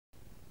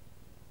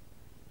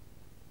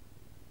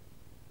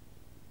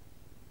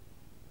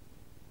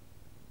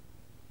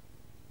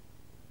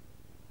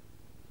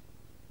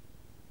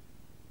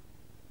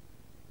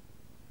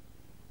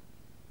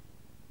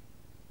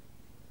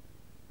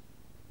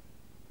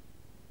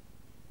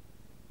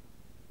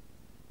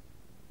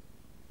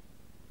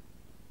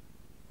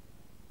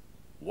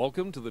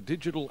Welcome to the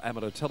Digital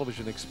Amateur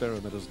Television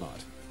Experimenters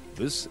Night.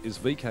 This is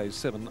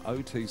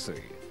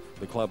VK7OTC,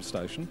 the club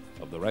station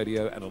of the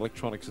Radio and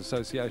Electronics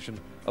Association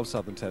of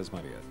Southern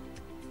Tasmania.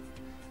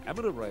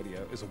 Amateur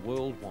radio is a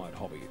worldwide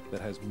hobby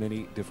that has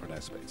many different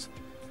aspects.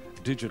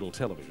 Digital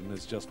television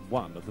is just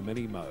one of the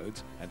many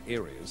modes and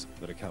areas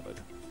that are covered.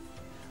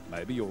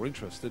 Maybe you're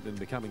interested in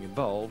becoming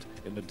involved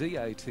in the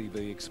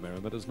DATV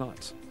Experimenters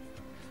Nights.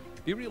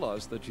 You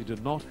realise that you do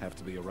not have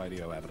to be a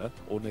radio amateur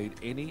or need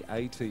any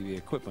ATV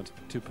equipment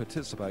to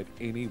participate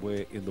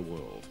anywhere in the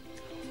world.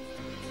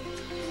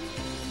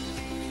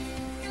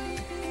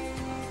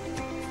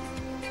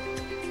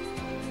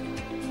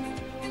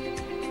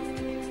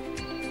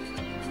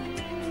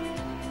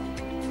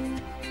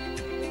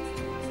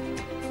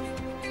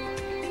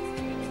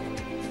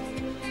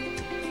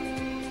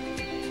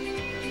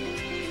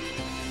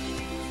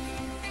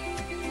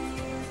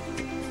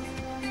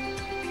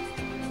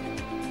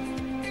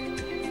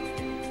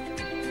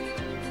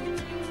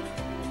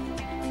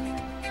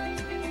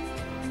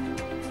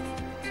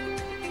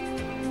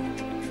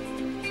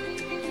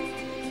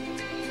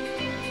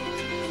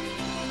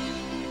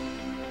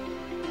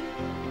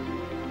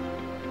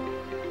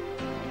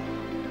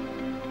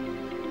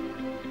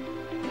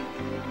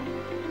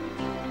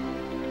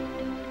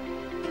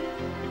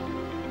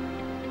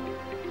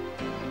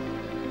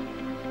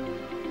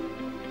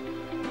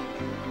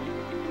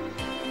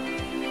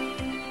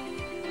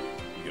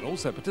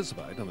 Also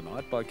participate in the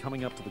night by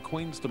coming up to the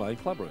Queen's Domain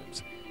club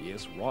rooms.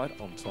 Yes, right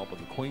on top of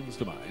the Queen's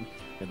Domain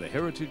in the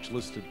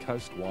heritage-listed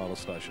Coast Wireless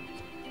Station.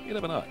 You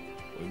never know,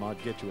 we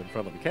might get you in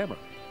front of the camera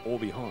or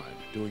behind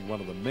doing one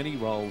of the many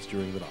roles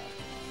during the night.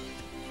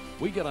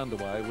 We get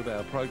underway with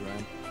our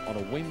program on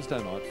a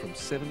Wednesday night from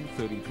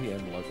 7:30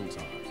 p.m. local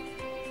time.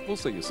 We'll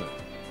see you soon.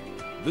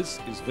 This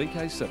is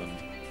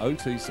VK7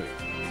 OTC.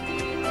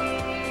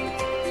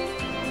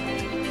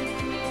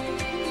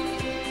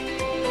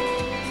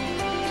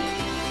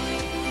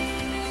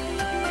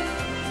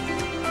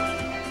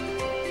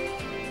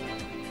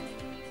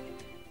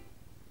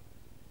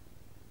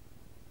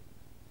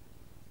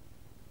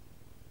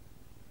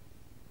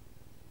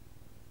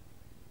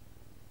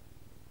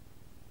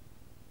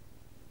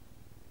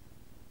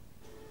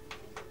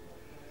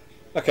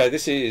 Okay,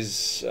 this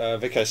is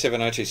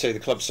VK7OTC, the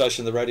club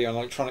station of the Radio and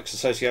Electronics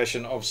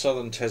Association of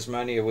Southern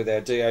Tasmania with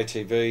our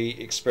DATV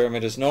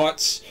Experimenters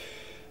Nights.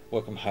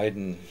 Welcome,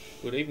 Hayden.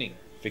 Good evening.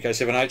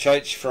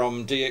 VK7HH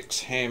from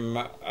DX Ham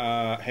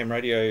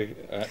Radio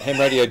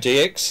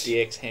DX.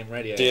 DX Ham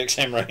Radio. DX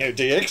Ham Radio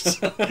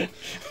DX.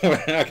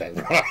 Okay,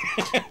 right.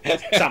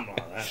 Something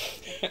like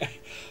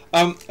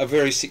that. A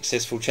very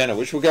successful channel,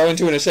 which we'll go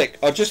into in a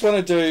sec. I just want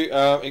to do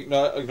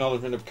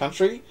Acknowledgement of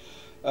Country.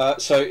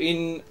 So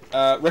in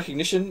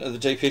recognition of the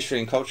deep history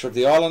and culture of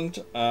the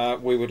island,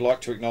 we would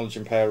like to acknowledge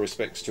and pay our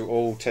respects to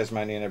all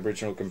Tasmanian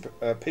Aboriginal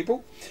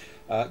people,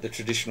 the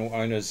traditional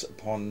owners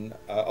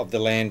of the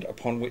land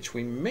upon which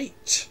we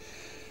meet.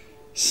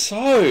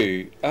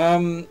 So,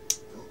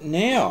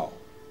 now,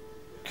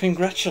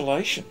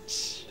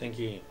 congratulations. Thank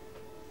you.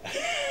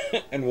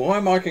 And why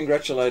am I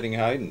congratulating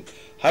Hayden?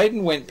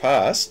 Hayden went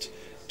past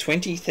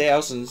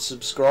 20,000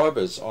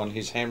 subscribers on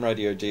his Ham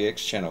Radio DX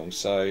channel.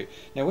 So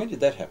now, when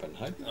did that happen,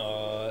 Hayden?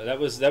 That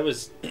was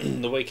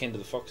the weekend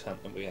of the fox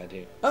hunt that we had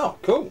here. Oh,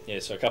 cool. Yeah,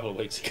 so a couple of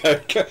weeks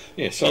ago.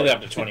 Yeah, sorry. Ended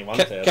up to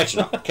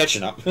 21,000.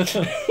 Catching up.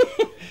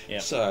 Yeah.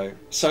 So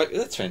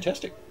that's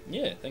fantastic.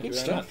 Yeah, thank you Good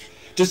very stuff. much.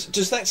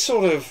 Does that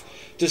sort of,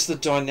 does the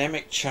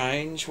dynamic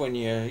change when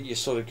you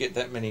sort of get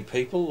that many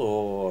people,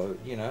 or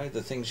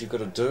the things you've got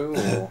to do,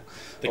 or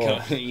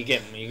you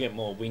get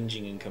more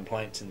whinging and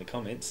complaints in the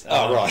comments.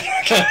 Oh, right.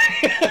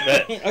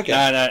 But Okay.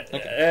 No.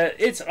 Okay.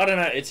 I don't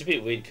know. It's a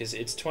bit weird because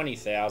it's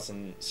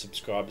 20,000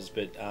 subscribers,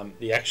 but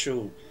the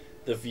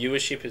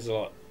viewership is a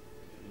lot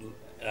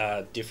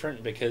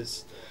different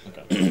because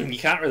you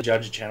can't really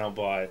judge a channel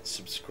by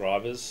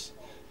subscribers.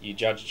 You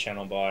judge a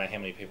channel by how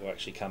many people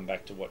actually come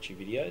back to watch your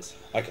videos.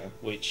 Okay.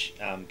 Which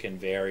can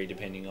vary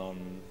depending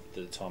on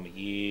the time of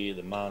year,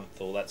 the month,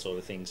 all that sort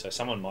of thing. So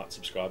someone might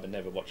subscribe and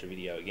never watch a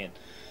video again.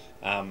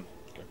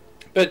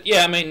 But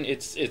yeah, I mean,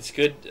 it's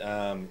good.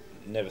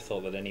 Never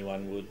thought that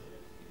anyone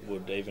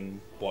would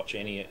even watch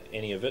any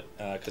of it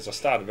because I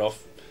started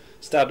off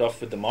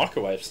with the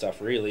microwave stuff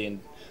really,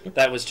 and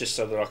that was just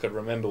so that I could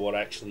remember what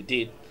I actually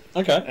did.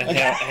 Okay.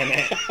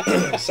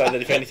 And so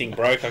that if anything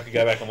broke, I could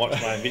go back and watch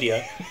my own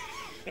video.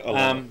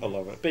 I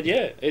love it. But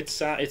yeah, it's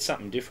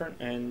something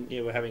different, and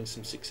yeah, we're having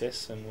some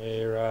success, and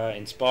we're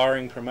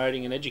inspiring,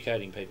 promoting, and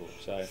educating people.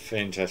 So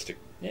fantastic.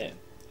 Yeah.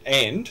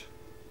 And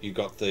you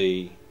got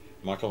the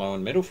Michael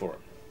Owen medal for it.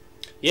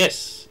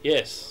 Yes.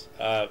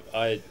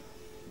 I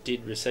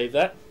did receive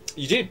that.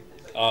 You did?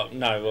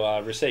 No, I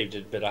received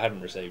it, but I haven't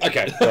received it.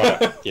 Okay,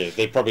 right. Yeah,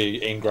 they're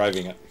probably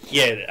engraving it.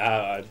 Yeah,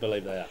 I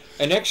believe they are.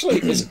 And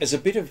actually, as a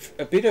bit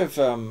of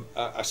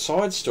a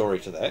side story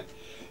to that,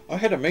 I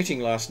had a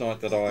meeting last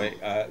night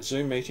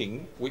Zoom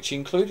meeting, which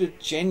included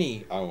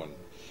Jenny Owen.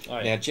 Oh,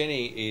 yeah. Now,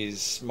 Jenny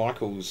is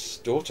Michael's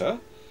daughter,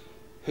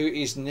 who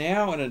is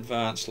now an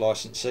advanced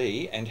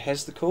licensee and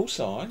has the call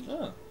sign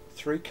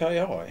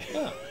 3KI.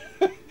 Oh,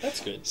 that's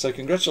good. So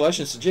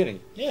congratulations to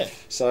Jenny. Yeah.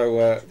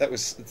 So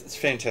it's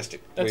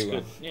fantastic. That's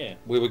good. Yeah.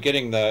 We were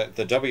getting the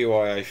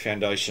WIA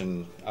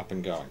Foundation up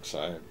and going.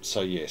 So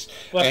yes.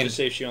 We'll have to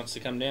see if she wants to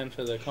come down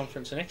for the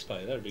conference and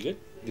expo. That would be good.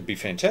 It'd be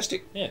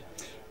fantastic. Yeah.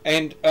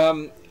 And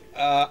on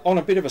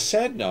a bit of a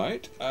sad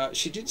note,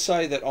 she did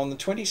say that on the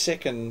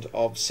 22nd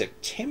of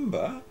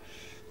September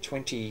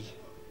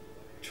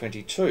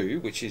 2022,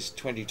 which is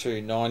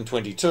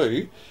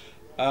 22/9/22,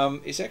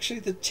 is actually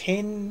the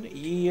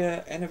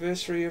 10-year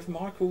anniversary of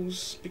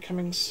Michael's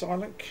becoming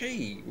Silent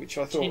Key, which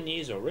I thought... 10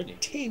 years already.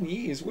 10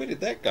 years? Where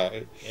did that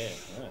go? Yeah.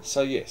 Right.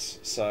 So, yes.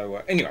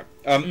 So, anyway.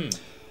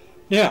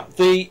 Now,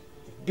 the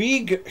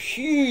big,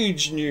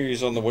 huge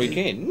news on the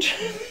weekend,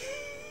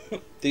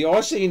 the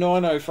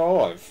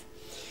IC-905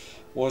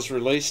 was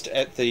released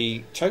at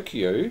the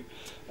Tokyo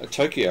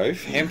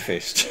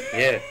Hamfest.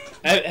 Yeah.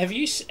 Have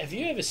you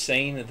ever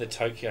seen the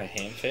Tokyo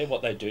Hamfest,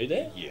 what they do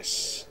there?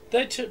 Yes.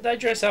 They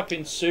dress up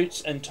in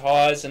suits and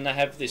ties, and they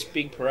have this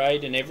big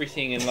parade and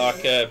everything, and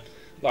like a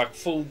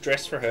full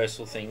dress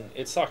rehearsal thing.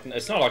 It's not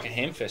like a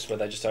Hamfest where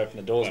they just open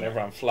the doors and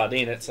everyone flood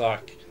in. It's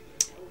like,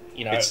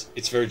 you know,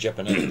 it's very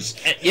Japanese.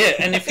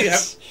 And if you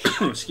have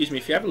excuse me,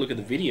 if you have a look at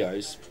the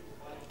videos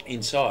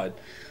inside,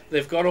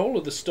 they've got all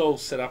of the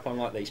stalls set up on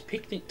like these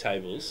picnic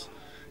tables,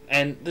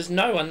 and there's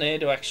no one there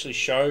to actually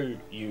show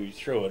you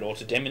through it or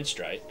to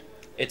demonstrate.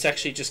 It's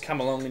actually just come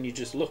along and you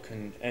just look,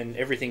 and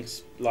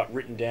everything's like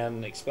written down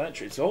and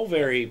explanatory. It's all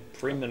very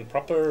prim and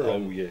proper.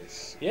 Oh,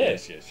 yes. Yeah.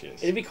 Yes.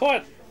 It'd be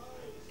quite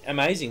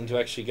amazing to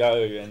actually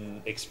go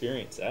and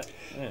experience that.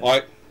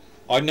 Yeah.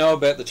 I know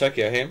about the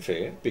Tokyo Ham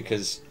Fair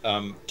because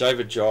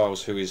David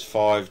Giles, who is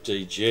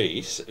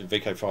 5DG,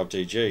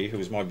 VK5DG, who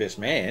is my best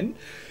man,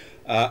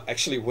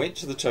 actually went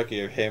to the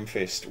Tokyo Ham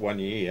Fest one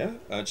year,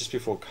 just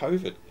before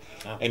COVID.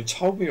 Oh. And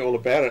told me all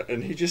about it,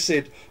 and he just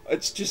said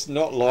it's just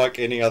not like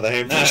any other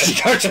Hamfest you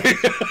go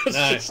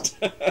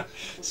to.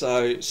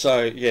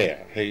 So yeah,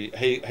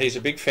 he's a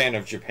big fan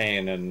of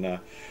Japan, and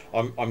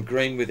I'm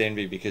green with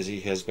envy because he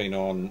has been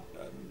on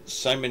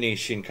so many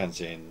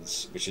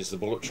Shinkansens, which is the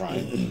bullet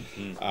train,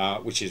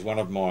 which is one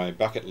of my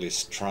bucket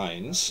list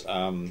trains.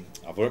 I've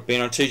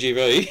been on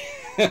TGV,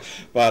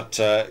 but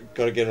got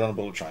to get it on a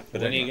bullet train. But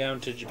when are you going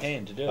to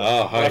Japan to do it?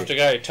 Oh, I have to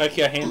go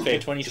Tokyo Ham Fair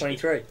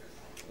 2023.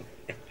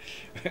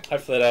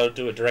 Hopefully they'll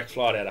do a direct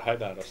flight out of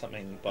Hobart or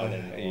something by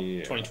then.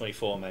 Or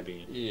 2024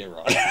 maybe. Yeah,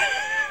 right.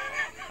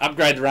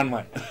 Upgrade the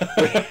runway.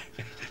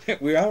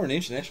 We are an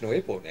international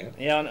airport now.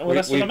 Yeah, well,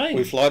 that's what I mean.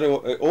 We fly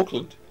to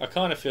Auckland. I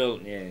kind of feel,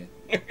 I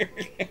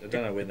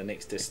don't know where the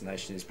next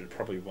destination is, but it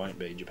probably won't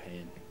be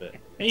Japan. But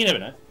you never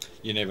know.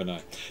 You never know.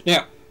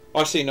 Now,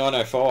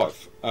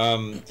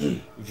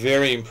 IC-905,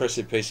 very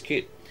impressive piece of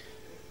kit.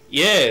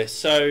 Yeah,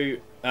 so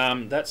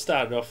that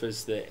started off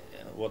as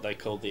what they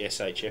called the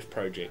SHF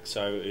project.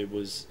 So it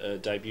was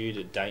debuted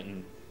at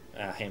Dayton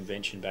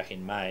Hamvention back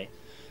in May,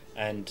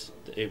 and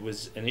it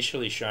was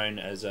initially shown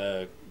as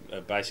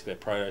basically a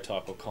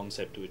prototype or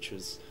concept, which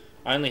was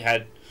only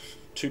had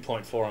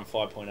 2.4 and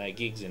 5.8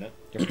 gigs in it.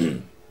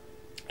 Yep.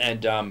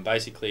 And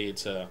basically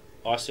it's a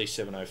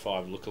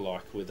IC-705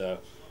 lookalike with a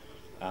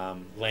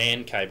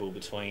LAN cable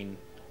between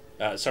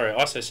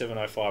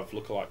IC-705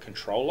 lookalike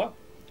controller.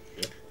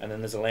 Yep. And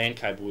then there's a LAN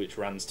cable which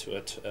runs to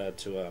a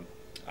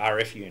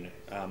RF unit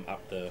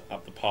up the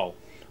pole,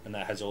 and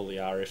that has all the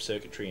RF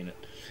circuitry in it.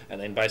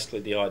 And then basically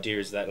the idea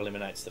is that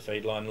eliminates the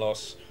feed line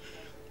loss,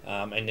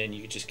 and then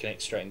you can just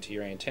connect straight into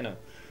your antenna.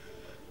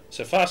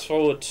 So fast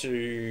forward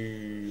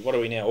to, what are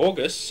we now,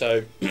 August,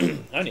 so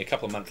only a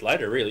couple of months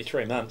later, really,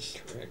 3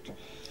 months. Correct.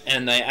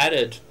 And they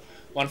added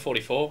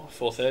 144,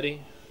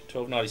 430,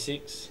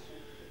 1296,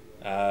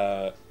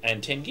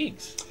 and 10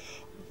 gigs.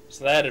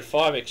 So they added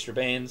 5 extra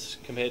bands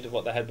compared to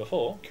what they had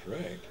before.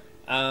 Correct.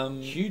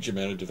 Huge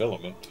amount of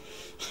development.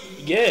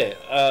 Yeah,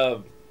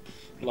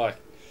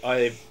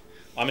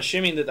 I'm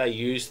assuming that they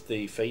used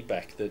the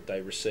feedback that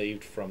they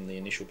received from the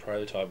initial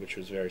prototype, which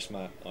was a very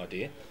smart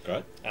idea.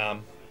 Great.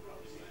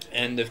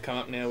 And they've come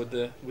up now with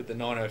the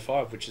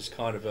 905, which is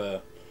kind of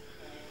a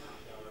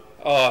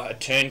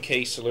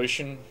turnkey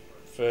solution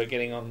for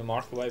getting on the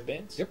microwave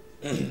bands. Yep.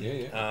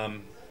 Yeah.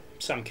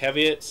 Some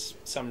caveats,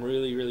 some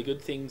really, really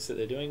good things that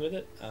they're doing with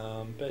it.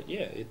 But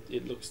yeah,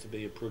 it looks to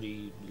be a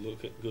pretty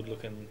good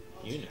looking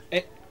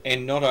unit.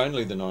 And not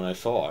only the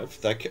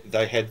 905,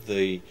 they had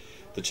the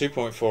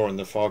 2.4 and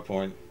the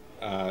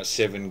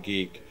 5.7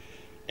 gig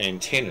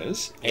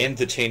antennas, yep, and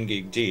the 10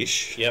 gig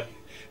dish. Yep.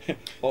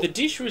 The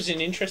dish was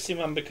an interesting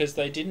one because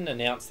they didn't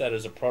announce that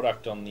as a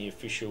product on the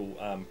official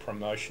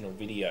promotional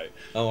video.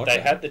 Oh, okay.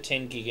 They had the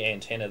 10 gig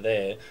antenna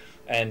there,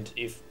 and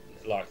I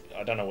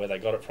don't know where they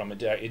got it from. It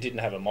didn't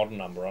have a model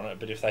number on it,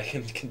 but if they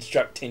can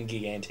construct 10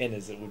 gig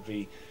antennas, it would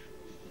be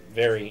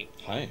very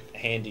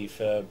handy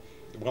for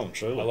a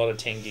lot of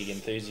 10 gig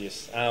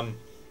enthusiasts. And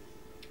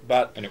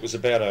it was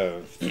about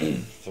a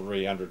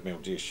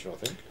 300mm dish, I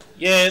think.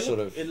 Yeah,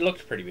 it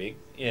looked pretty big.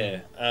 Yeah.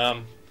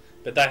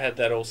 but they had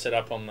that all set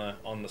up on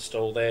the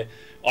stall there.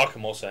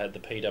 ICOM also had the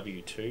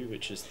PW2,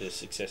 which is the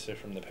successor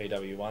from the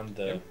PW1,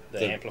 the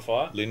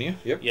amplifier. Linear,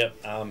 yep.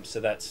 Yep. So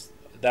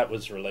that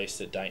was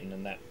released at Dayton,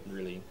 and that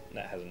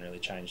hasn't really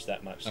changed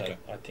that much. So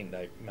I think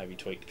they maybe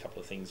tweaked a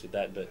couple of things with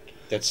that, but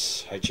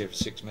that's HF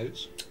 6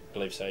 meters. I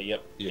believe so.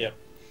 Yep. Yeah.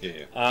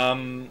 Yep. Yeah.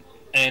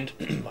 And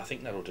I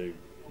think that'll do.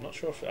 I'm not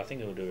sure if I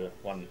think it'll do a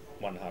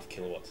 1.5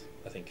 kilowatts.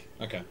 I think.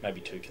 Okay. Maybe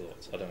 2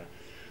 kilowatts. I don't know.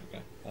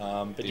 Okay.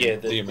 But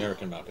the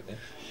American market then.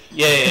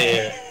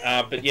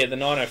 Yeah. But yeah, the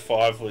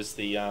 905 was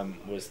the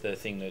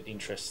thing that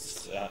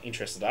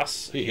interested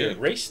us here at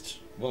Reast.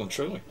 Well and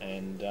truly.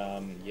 And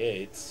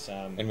it's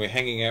and we're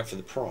hanging out for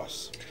the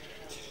price.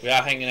 We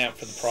are hanging out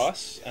for the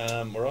price.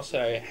 We're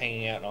also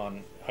hanging out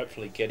on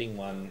hopefully getting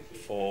one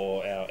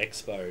for our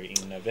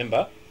Expo in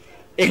November.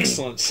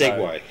 Excellent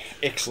segue.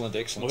 So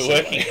excellent.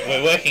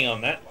 We're working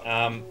on that.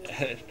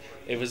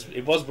 It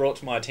was brought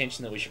to my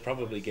attention that we should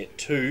probably get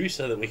 2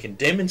 so that we can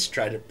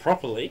demonstrate it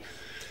properly.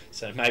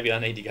 So maybe I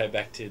need to go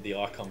back to the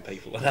ICOM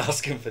people and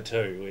ask them for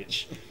 2,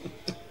 which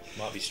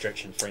might be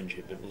stretching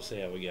friendship, but we'll see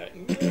how we go.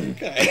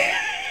 Okay.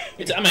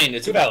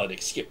 It's a valid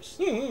excuse.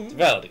 It's a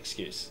valid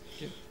excuse.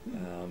 Yeah.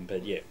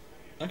 But yeah.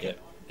 Okay.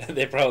 Yeah.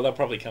 They'll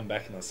probably come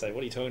back and they'll say,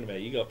 "What are you talking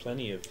about? You got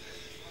plenty of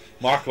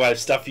microwave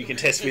stuff you can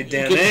test with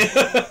down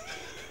there."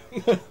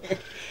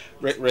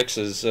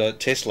 Rex's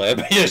test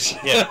lab. Yes.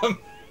 Yeah.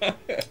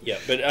 Yeah,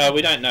 but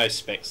we don't know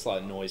specs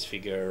like noise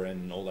figure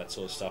and all that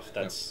sort of stuff.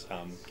 That's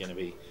going to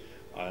be,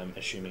 I'm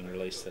assuming,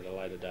 released at a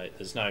later date.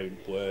 There's no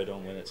word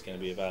on when it's going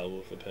to be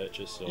available for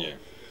purchase or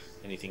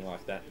anything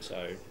like that.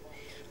 So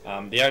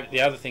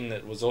the other thing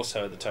that was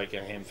also at the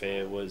Tokyo Ham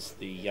Fair was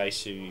the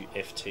Yaesu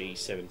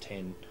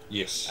FT710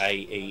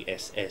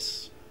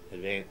 AESS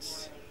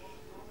Advanced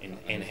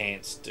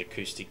Enhanced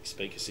Acoustic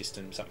Speaker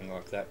System, something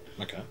like that.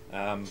 Okay.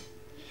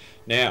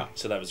 Now,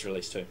 so that was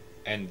released too.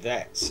 And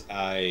that's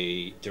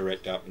a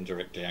direct up and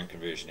direct down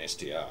conversion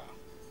SDR.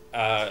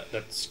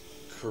 That's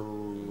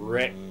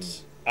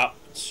correct. Up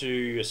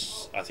to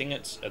I think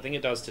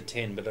it does to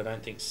 10, but I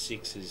don't think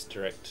 6 is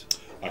direct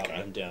up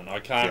and down. I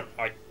can't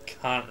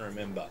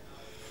remember.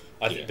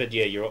 But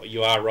yeah,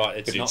 you are right.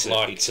 It's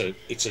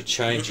a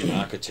change in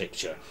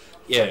architecture.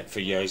 Yeah, for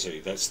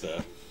Yaesu, that's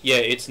the. Yeah,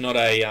 it's not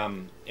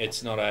SDR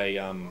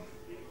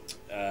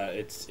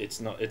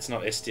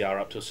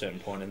up to a certain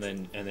point, and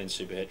then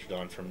super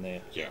heterodyne from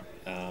there. Yeah.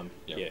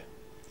 Yeah.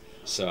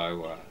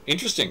 So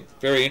interesting,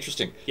 very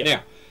interesting. Yep.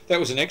 Now that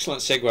was an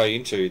excellent segue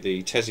into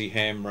the Tassie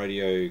Ham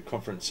Radio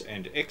Conference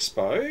and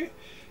Expo,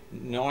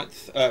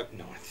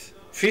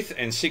 5th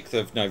and 6th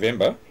of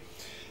November,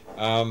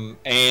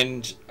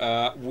 and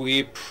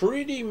we're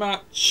pretty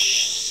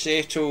much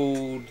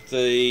settled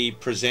the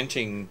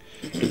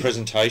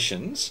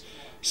presentations.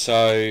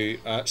 So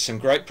some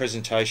great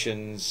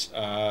presentations,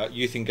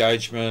 youth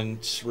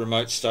engagement,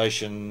 remote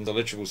stations,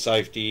 electrical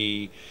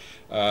safety,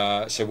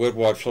 so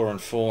worldwide flora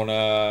and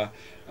fauna,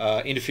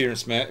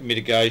 interference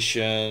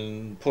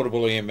mitigation,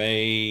 portable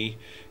EME,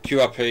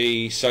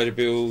 QRP, soda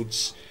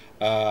builds,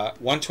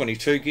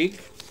 122 gig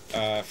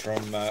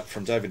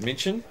from David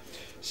Minchin.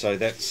 So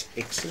that's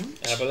excellent.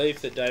 And I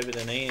believe that David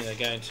and Ian are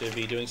going to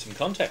be doing some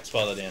contacts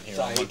while they're down here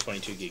on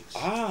 122 gigs.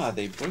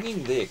 They're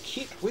bringing their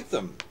kit with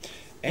them.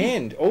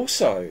 And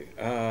also,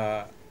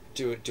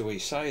 do we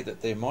say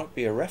that there might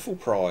be a raffle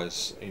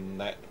prize in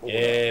that order?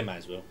 Yeah, may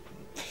as well.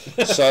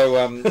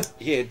 So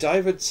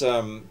David's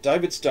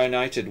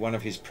donated one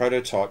of his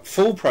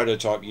full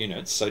prototype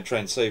units, so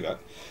transceiver,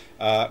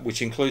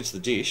 which includes the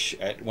dish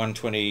at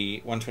 120,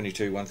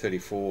 122,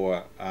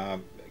 134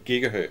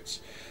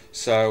 gigahertz.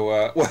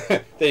 So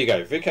there you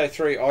go.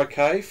 VK3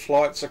 IK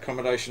flights,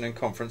 accommodation, and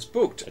conference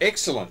booked.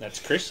 Excellent. That's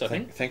Chris, I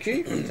think. Thank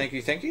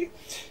you.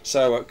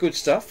 So good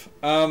stuff.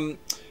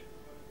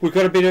 We've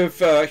got a bit of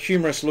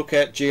humorous look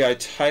at G.A.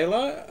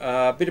 Taylor,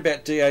 a bit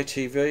about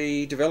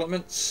DATV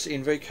developments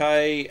in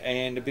VK,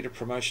 and a bit of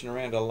promotion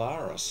around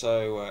Alara.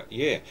 So do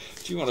you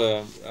want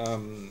to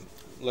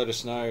let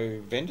us know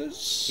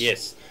vendors?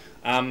 Yes.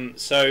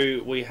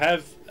 So we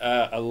have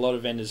a lot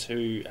of vendors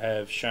who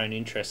have shown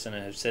interest and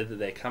have said that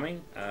they're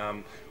coming.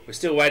 We're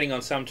still waiting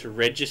on some to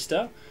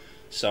register.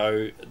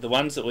 So the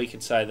ones that we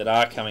could say that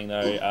are coming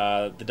though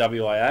are the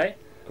WIA,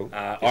 cool.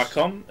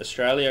 ICOM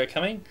Australia are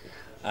coming.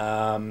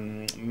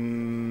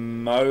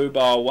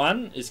 Mobile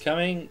One is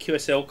coming.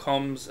 QSL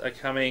Comms are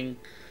coming.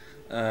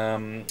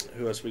 Who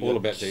else we got? All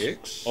About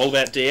DX. All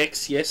About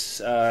DX, yes.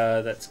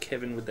 That's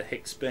Kevin with the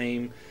Hex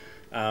Beam.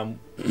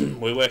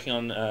 We're working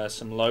on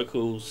some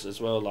locals as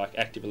well, like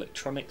Active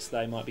Electronics.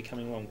 They might be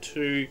coming along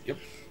too. Yep.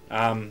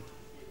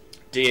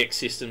 DX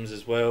Systems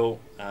as well.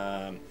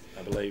 I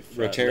believe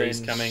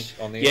Rotarians coming.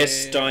 On the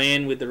yes, air.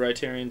 Diane with the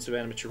Rotarians of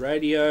Amateur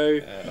Radio.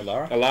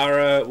 Alara.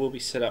 Alara will be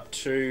set up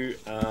too.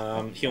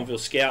 Huonville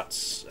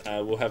Scouts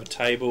will have a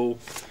table.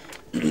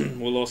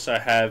 We'll also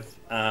have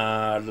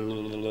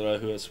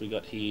who else we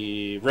got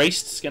here?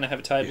 Reast's going to have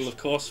a table, Yes. of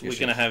course. Yes, We're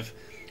going to have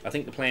I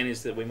think the plan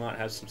is that we might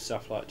have some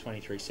stuff like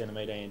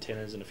 23cm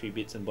antennas and a few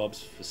bits and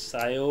bobs for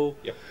sale.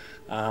 Yep.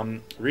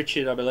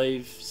 Richard, I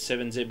believe,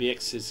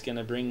 7ZBX is going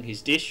to bring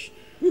his dish.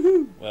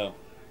 Woohoo! Well,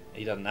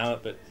 he doesn't know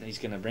it, but he's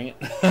going to bring it.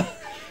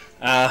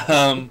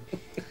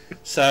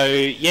 So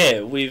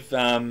yeah, we've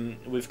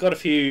got a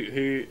few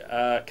who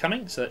are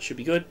coming, so that should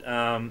be good.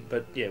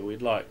 But yeah,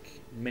 we'd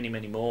like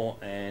many more.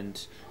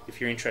 And if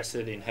you're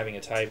interested in having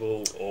a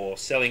table or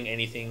selling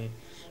anything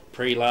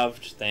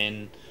pre-loved,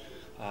 then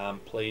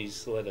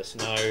please let us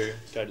know.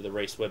 Go to the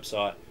Reast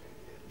website.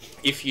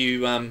 If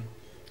you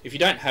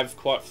don't have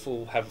a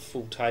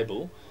full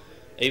table,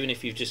 even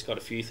if you've just got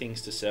a few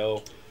things to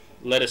sell,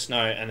 let us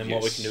know, and then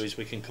what we can do is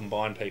we can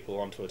combine people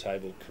onto a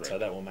table. Correct. So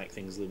that will make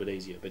things a little bit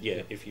easier. But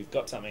yeah, if you've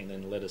got something,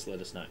 then let us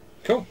know.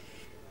 Cool.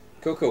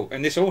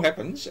 And this all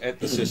happens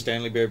at the Sir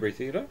Stanley Burbury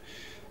Theatre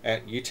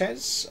at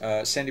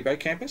UTAS, Sandy Bay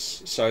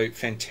campus. So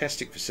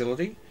fantastic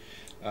facility.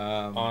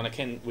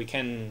 And we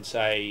can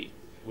say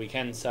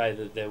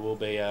that there will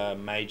be a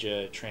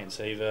major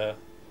transceiver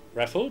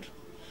raffled.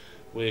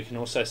 We can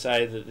also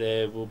say that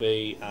there will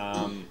be.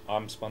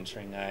 I'm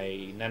sponsoring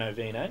a Nano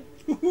VNA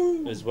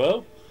as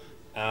well.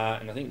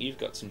 And I think you've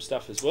got some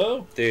stuff as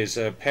well. There's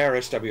a power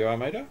SWR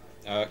motor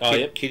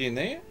kit in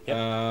there, yep.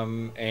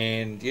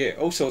 And yeah,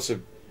 all sorts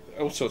of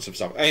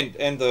stuff,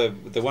 and the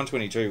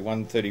 122,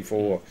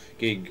 134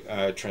 gig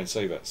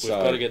transceiver. We've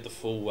got to get the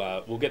full.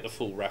 We'll get the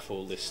full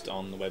raffle list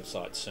on the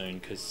website soon,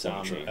 because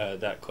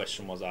that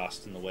question was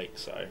asked in the week.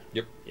 So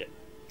yep. Yep.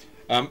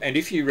 And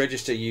if you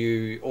register,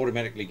 you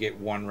automatically get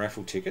one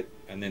raffle ticket,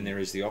 and then there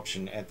is the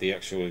option at the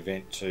actual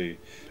event to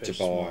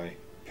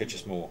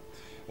purchase more.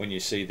 When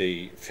you see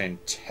the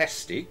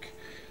fantastic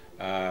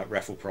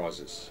raffle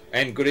prizes.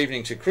 And good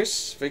evening to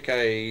Chris,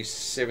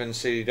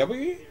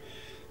 VK7CW.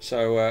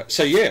 So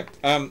yeah,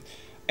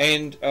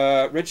 and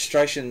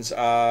registrations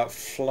are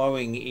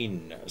flowing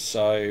in,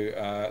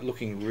 so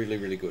looking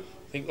really good.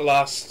 I think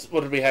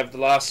what did we have? The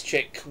last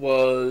check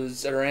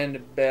was around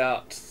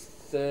about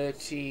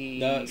 30...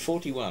 No,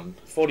 41.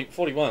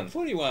 41.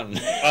 41.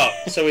 Oh,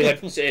 so we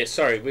have... Yeah,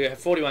 sorry, we have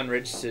 41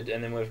 registered,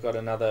 and then we've got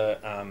another...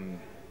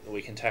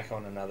 we can tack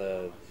on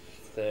another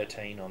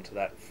 13 onto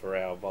that for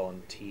our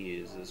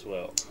volunteers as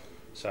well.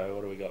 So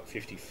what do we got?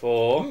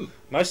 54.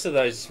 Most of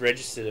those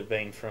registered have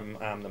been from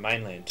the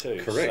mainland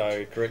too. Correct.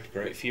 So correct.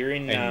 If you're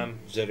in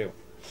ZL.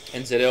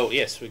 And ZL,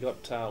 yes, we do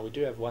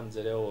have one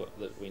ZL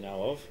that we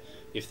know of.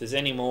 If there's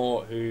any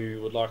more who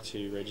would like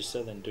to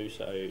register, then do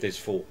so. There's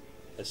 4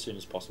 as soon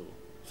as possible.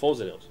 4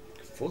 ZLs.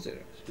 4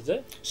 ZLs. Is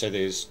there? So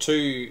there's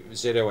 2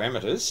 ZL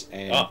amateurs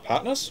and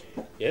partners.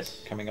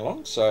 Yes. Coming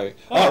along. So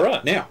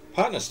right. Now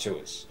partners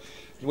tours.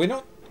 We're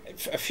not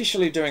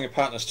officially doing a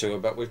partners tour,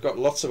 but we've got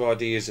lots of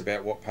ideas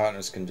about what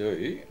partners can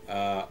do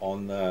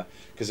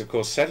because of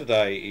course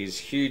Saturday is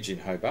huge in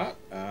Hobart.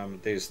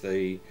 There's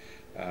the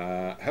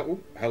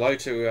hello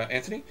to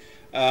Anthony.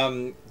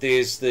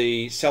 There's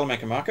the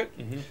Salamanca Market.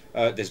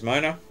 There's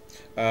Mona.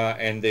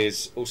 And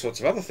there's all sorts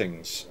of other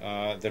things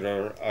that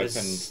are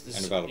open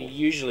and available.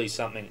 Usually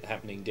something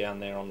happening down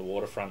there on the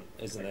waterfront,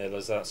 isn't there?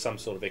 There's some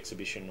sort of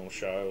exhibition or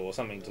show or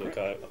something to look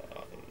at.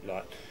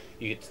 Like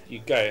you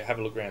go have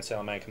a look around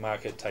Salamanca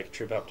Market, take a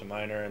trip up to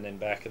Mona, and then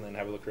back, and then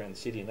have a look around the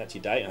city, and that's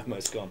your day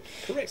almost gone.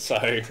 Correct. So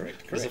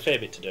correct. There's a fair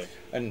bit to do.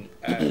 And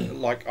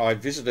like I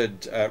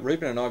visited,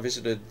 Ruben and I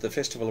visited the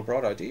Festival of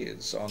Bright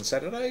Ideas on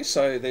Saturday,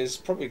 so there's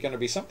probably going to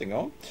be something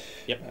on.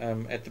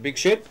 Yep. At the big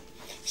shed.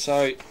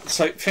 So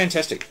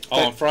fantastic.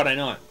 On Friday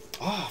night.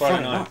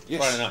 Friday night.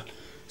 Yes. Friday night.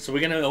 So we're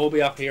going to all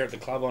be up here at the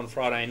club on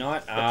Friday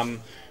night.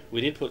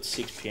 We did put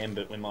 6 PM,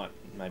 but we might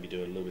maybe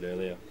do it a little bit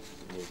earlier.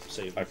 We'll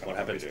see what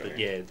happens. But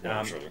yeah,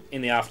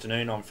 in the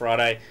afternoon on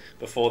Friday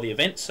before the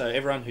event. So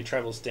everyone who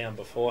travels down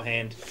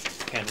beforehand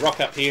can rock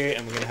up here,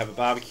 and we're going to have a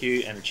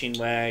barbecue and a chin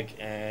wag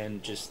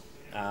and just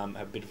have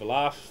a bit of a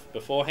laugh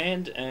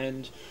beforehand.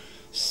 And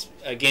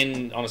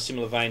again, on a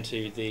similar vein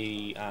to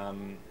the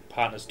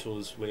partners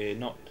tours, we're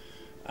not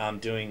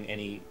doing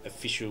any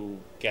official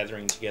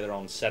gathering together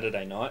on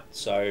Saturday night.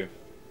 So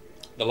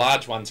the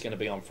large one's going to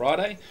be on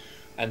Friday.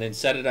 And then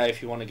Saturday,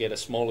 if you want to get a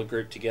smaller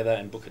group together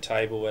and book a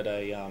table at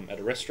a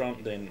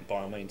restaurant, then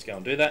by all means go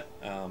and do that.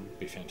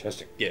 Be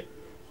fantastic. Yeah.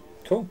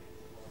 Cool.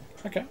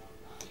 Okay.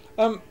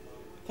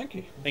 Thank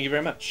you. Thank you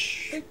very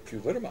much. Thank you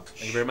very much.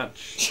 Thank you very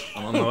much.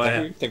 I'm on the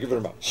way out. Thank you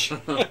very much.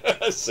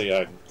 See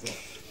you.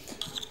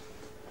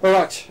 All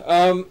right.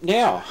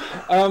 Now,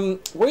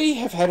 we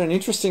have had an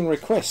interesting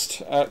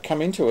request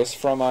come into us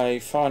from a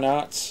fine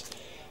arts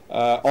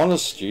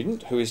honours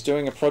student who is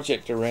doing a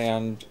project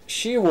around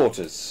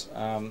shearwaters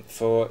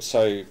for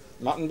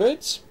mutton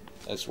birds.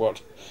 That's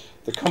what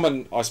the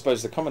common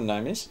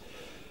name is.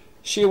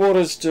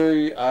 Shearwaters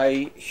do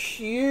a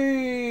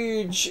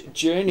huge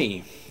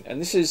journey, and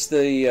this is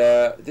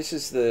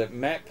the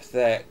map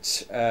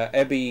that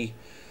Abby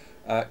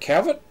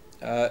Calvert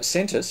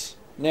sent us.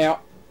 Now,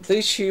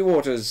 these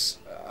shearwaters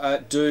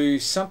do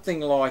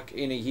something like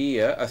in a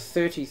year a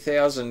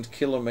 30,000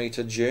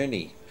 kilometre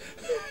journey.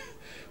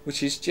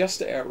 Which is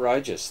just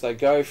outrageous. They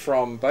go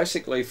from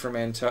Antarctica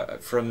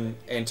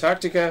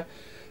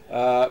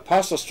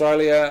past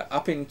Australia,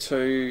 up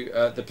into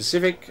the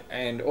Pacific,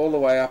 and all the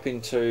way up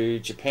into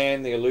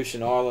Japan, the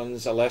Aleutian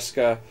Islands,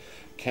 Alaska,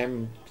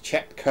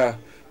 Kamchatka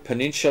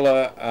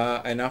Peninsula,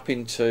 and up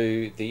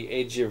into the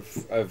edge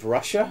of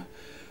Russia,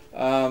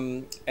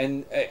 and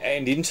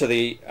into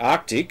the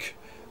Arctic,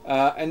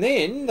 and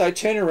then they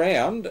turn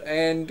around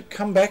and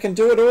come back and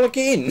do it all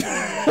again,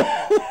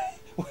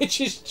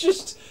 which is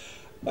just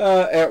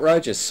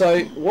outrageous.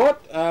 So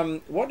what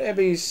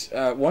Abby's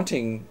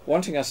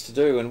wanting us to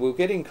do, and we'll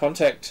get in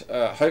contact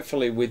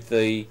hopefully with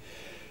the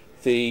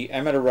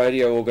amateur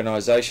radio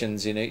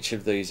organisations in each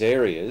of these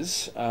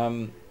areas.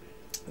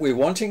 We're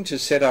wanting to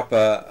set up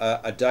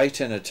a date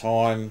and a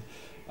time,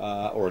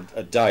 or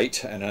a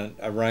date and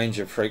a range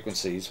of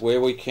frequencies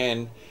where we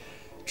can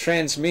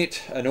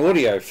transmit an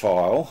audio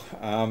file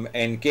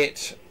and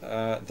get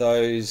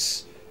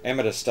those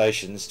amateur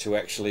stations to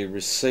actually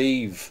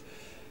receive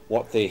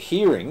what they're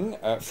hearing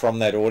from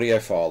that audio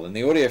file. And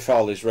the audio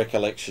file is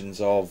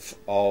recollections of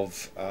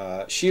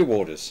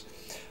shearwaters.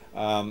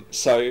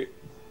 So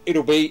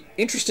it'll be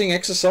interesting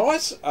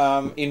exercise,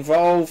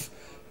 involve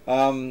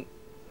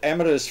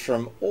amateurs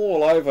from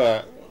all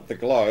over the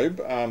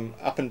globe,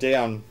 up and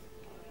down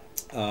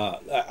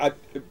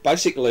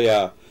basically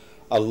a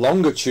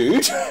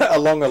longitude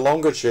along a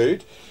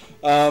longitude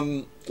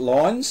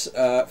lines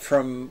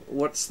from,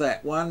 what's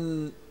that,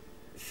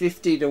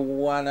 150 to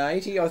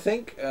 180, I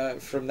think,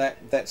 from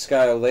that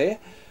scale there.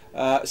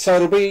 So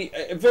it'll be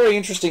a very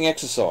interesting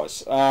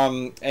exercise,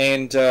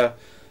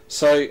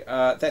 so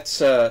that's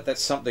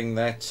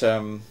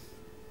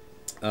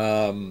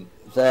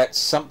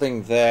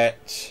something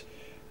that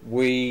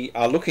we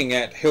are looking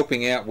at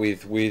helping out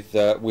with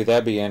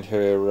Abby and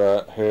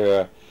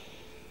her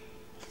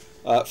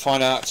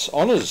Fine Arts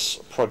Honours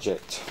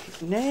project.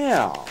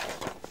 Now,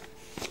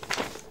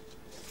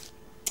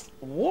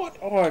 what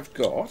I've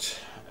got,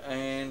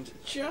 and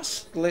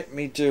just let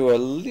me do a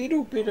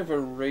little bit of a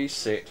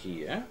reset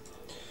here.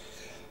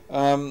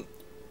 Oh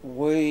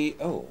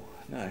no,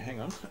 hang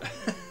on.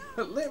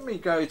 Let me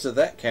go to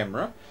that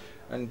camera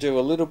and do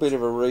a little bit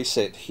of a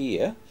reset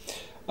here.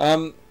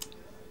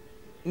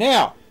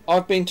 Now,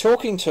 I've been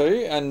talking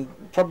to, and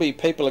probably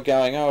people are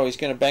going, oh, he's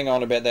going to bang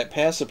on about that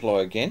power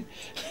supply again.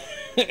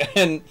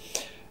 and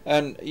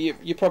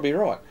you're probably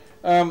right.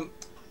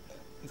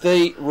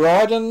 The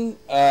RIDEN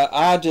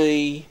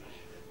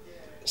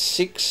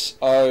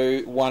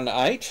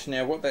RD6018,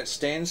 now what that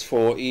stands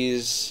for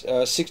is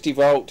 60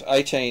 volt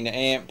 18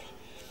 amp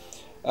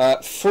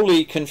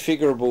fully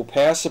configurable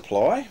power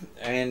supply,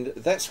 and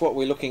that's what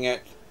we're looking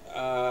at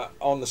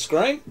on the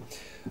screen.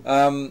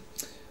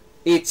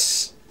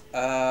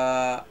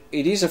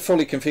 It is a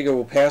fully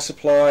configurable power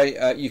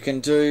supply. You can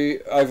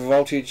do over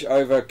voltage,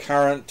 over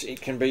current.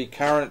 It can be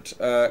current,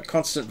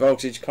 constant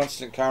voltage,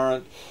 constant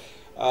current,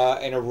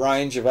 and a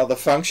range of other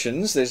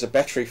functions. There's a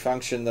battery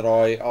function that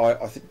I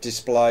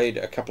displayed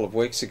a couple of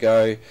weeks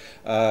ago,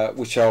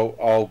 which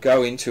I'll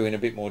go into in a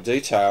bit more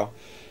detail.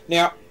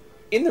 Now,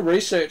 in the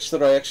research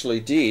that I actually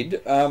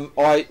did,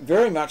 I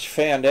very much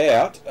found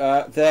out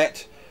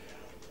that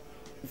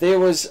there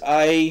was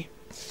a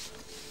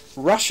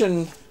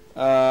Russian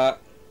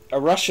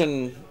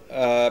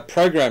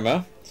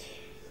programmer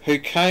who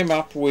came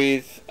up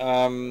with,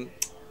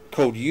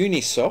 called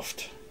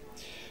Unisoft,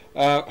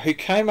 who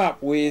came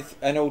up with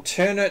an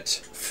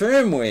alternate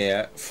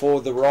firmware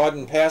for the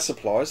RIDEN power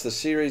supplies, the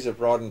series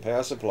of RIDEN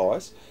power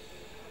supplies,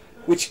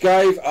 which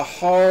gave a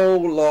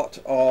whole lot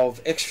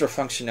of extra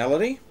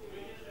functionality,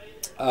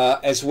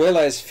 as well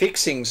as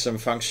fixing some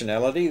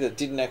functionality that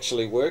didn't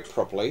actually work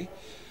properly.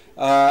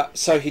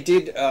 So he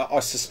did,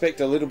 I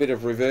suspect, a little bit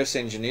of reverse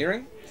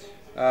engineering.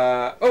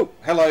 Oh,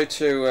 hello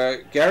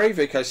to Gary,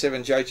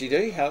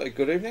 VK7JGD,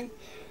 good evening.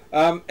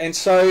 And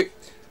so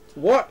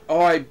what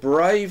I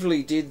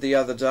bravely did the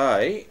other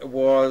day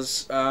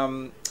was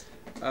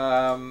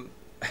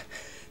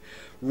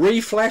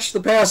reflash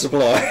the power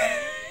supply.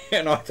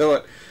 And I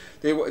thought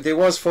there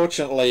was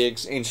fortunately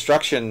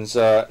instructions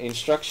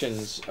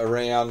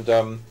around,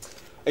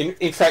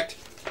 in fact,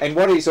 and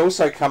what he's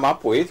also come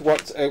up with,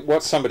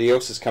 what somebody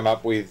else has come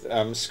up with,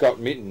 Scott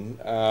Mitten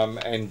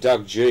and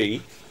Doug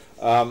G,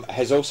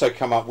 has also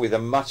come up with a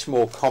much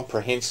more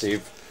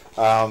comprehensive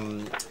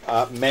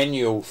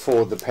manual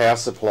for the power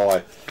supply,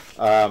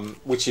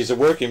 which is a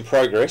work in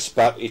progress,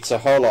 but it's a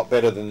whole lot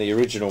better than the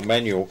original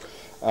manual,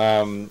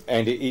 and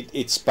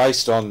it's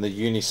based on the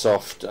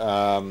Unisoft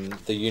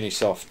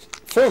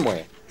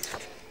firmware.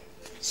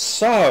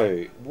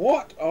 So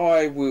what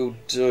I will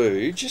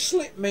do, just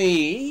let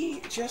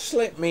me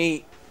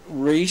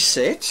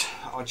reset.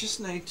 I just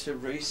need to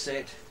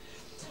reset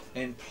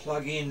and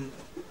plug in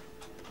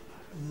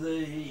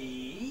the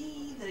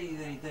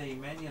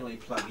manually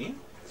plug in.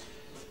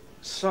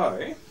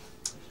 So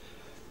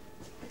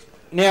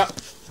now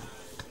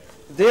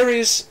there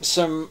is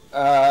some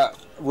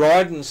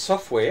RIDEN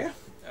software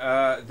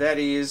that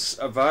is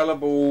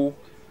available.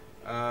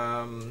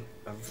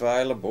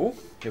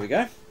 Here we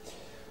go.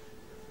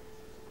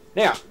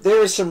 Now,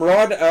 there is some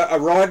a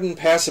RIDEN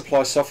power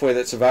supply software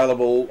that's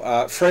available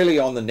freely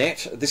on the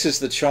net. This is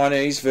the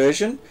Chinese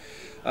version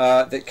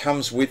that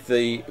comes with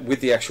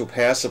the actual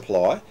power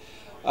supply.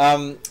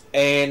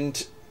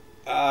 And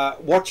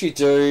what you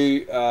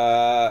do,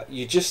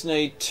 you just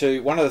need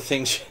to. One of the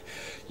things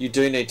you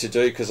do need to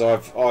do, because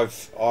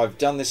I've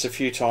done this a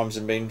few times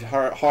and been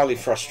highly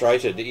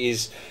frustrated,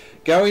 is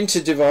go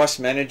into Device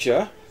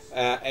Manager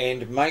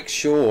and make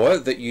sure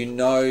that you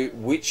know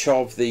which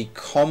of the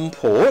COM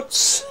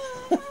ports,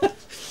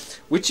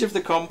 which of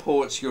the COM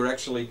ports you're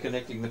actually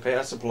connecting the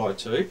power supply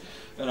to.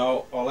 And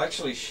I'll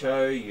actually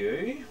show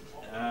you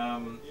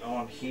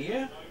on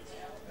here.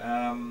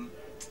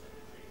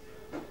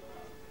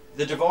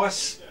 The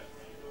device,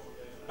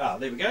 there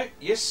we go,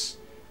 yes,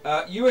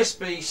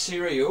 USB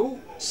serial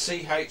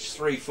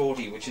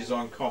CH340, which is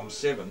on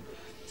COM7.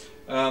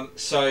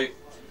 So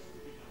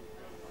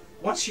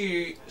once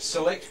you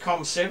select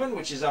COM7,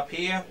 which is up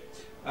here,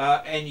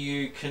 and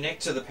you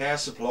connect to the power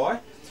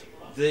supply,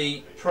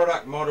 the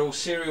product model,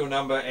 serial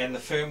number and the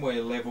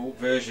firmware level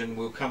version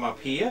will come up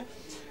here,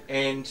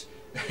 and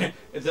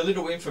the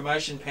little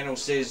information panel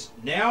says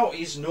now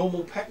is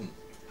normal pattern.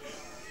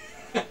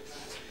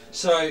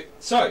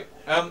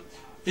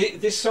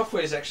 This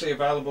software is actually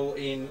available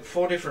in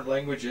 4 different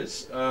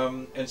languages,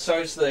 and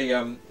so's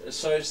the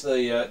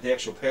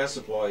actual power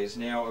supply is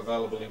now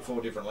available in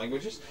 4 different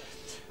languages.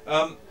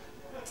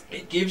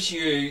 It gives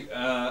you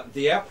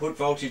the output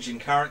voltage and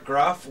current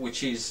graph,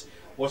 which is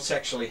what's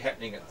actually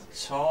happening at the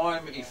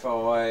time. If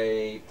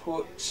I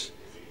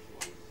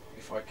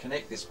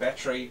connect this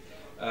battery,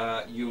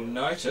 you'll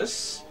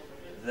notice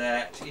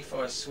that if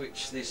I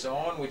switch this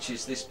on, which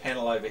is this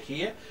panel over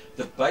here,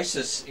 the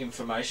basis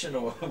information,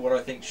 or what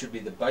I think should be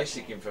the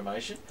basic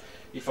information,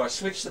 if I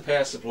switch the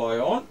power supply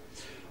on,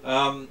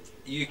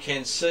 you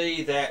can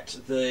see that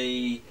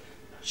the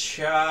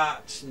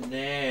chart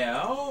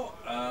now,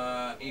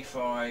 if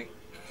I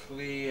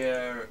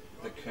clear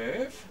the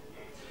curve,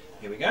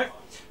 here we go,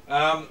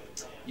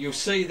 you'll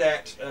see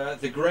that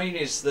the green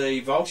is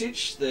the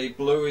voltage, the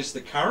blue is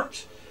the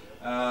current.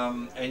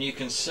 And you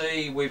can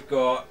see we've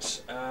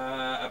got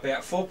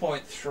about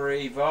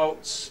 4.3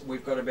 volts,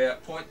 we've got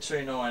about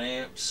 0.29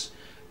 amps,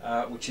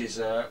 which is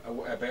about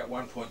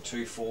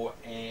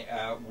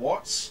 1.24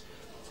 watts,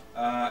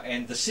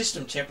 and the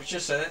system temperature,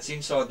 so that's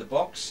inside the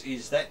box,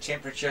 is that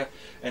temperature,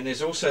 and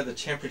there's also the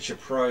temperature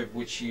probe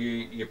which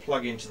you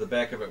plug into the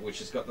back of it, which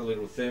has got the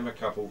little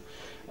thermocouple,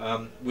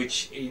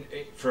 which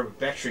for a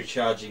battery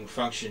charging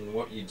function,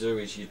 what you do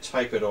is you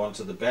tape it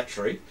onto the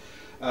battery.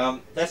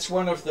 That's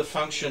one of the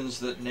functions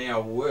that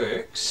now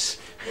works.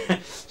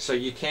 So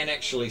you can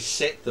actually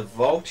set the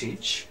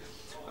voltage,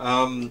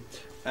 and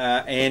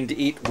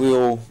it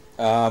will.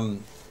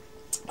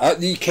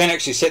 You can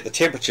actually set the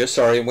temperature.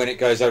 Sorry, and when it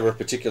goes over a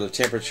particular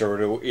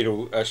temperature,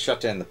 it'll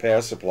shut down the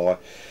power supply,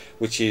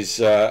 which is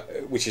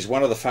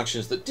one of the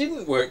functions that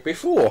didn't work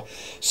before.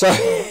 So,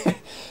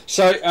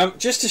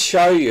 just to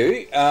show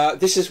you,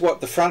 this is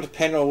what the front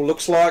panel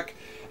looks like,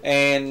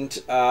 and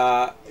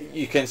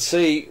you can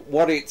see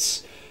what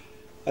it's.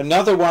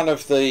 Another one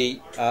of the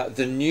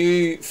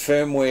new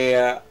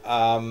firmware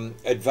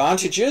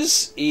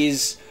advantages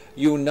is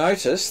you'll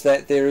notice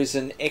that there is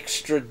an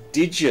extra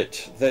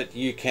digit that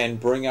you can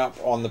bring up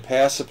on the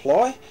power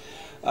supply.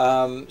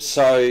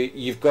 So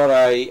you've got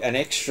an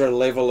extra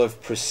level of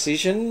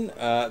precision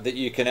that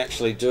you can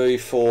actually do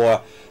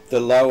for the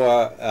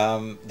lower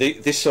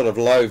this sort of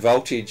low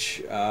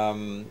voltage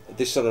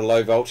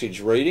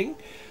reading.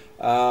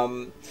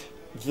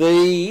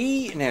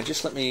 Now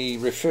just let me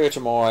refer to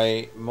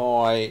my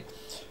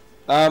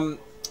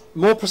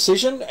more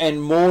precision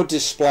and more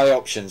display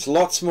options.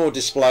 Lots more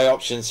display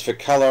options for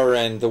color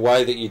and the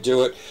way that you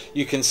do it.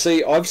 You can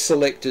see I've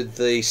selected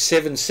the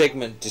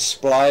 7-segment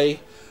display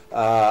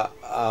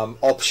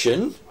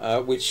option,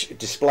 which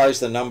displays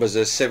the numbers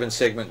as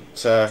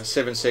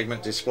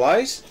 7-segment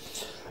displays.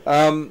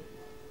 Better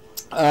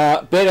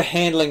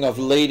handling of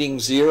leading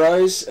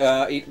zeros.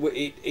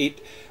 It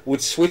would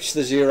switch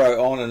the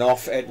zero on and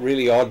off at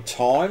really odd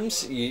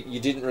times. You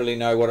didn't really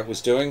know what it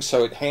was doing,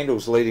 so it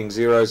handles leading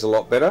zeros a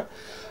lot better.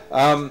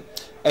 And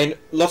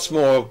lots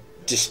more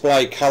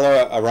display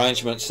color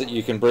arrangements that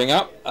you can bring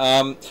up.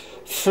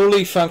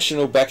 Fully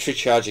functional battery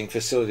charging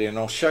facility, and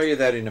I'll show you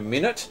that in a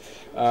minute.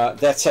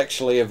 That's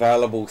actually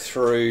available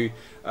through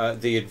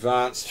the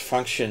advanced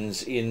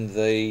functions in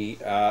the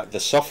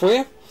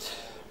software.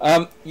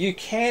 You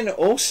can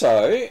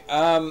also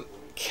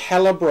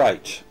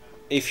calibrate.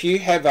 If you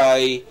have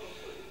a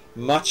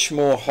much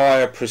more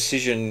higher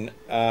precision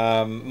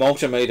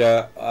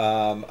multimeter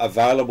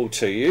available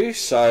to you,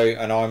 so,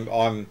 and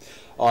I'm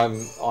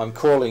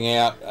calling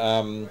out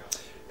Alan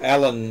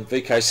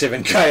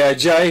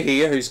VK7KOJ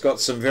here, who's got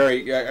some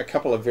a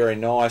couple of very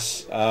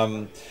nice,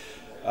 I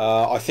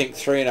think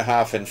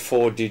 3.5 and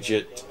 4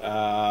 digit,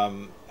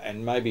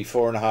 and maybe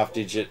 4.5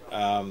 digit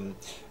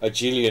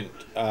Agilient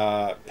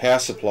power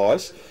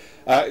supplies.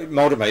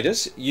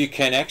 Multimeters. You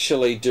can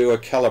actually do a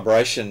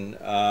calibration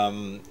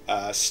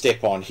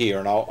step on here,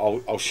 and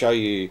I'll show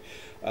you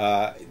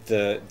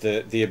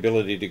the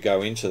ability to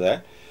go into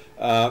that.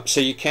 So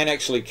you can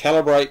actually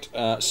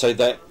calibrate so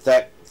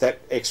that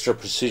extra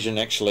precision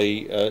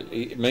actually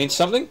it means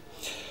something.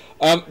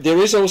 There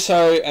is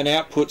also an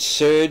output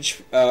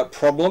surge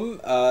problem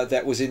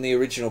that was in the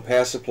original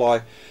power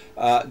supply.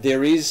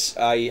 There is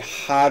a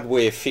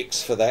hardware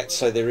fix for that,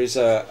 so there is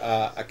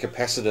a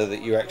capacitor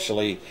that you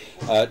actually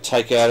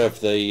take out of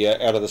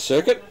the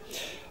circuit.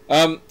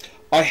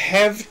 I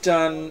have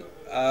done.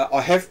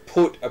 I have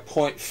put a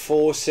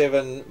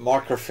 0.47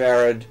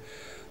 microfarad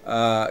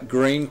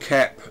green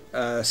cap.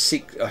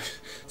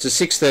 It's a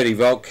 630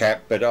 volt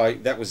cap, but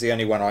that was the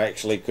only one I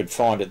actually could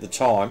find at the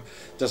time.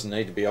 It doesn't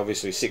need to be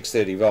obviously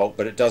 630 volt,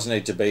 but it does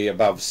need to be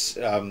above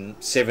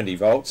 70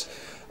 volts.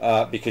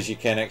 Because you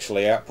can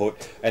actually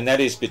output, and that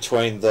is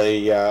between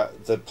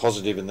the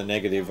positive and the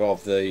negative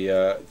of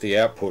the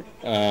output.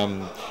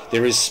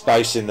 There is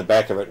space in the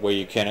back of it where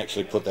you can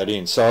actually put that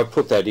in. So I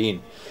put that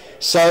in.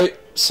 So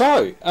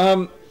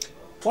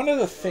one of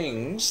the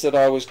things that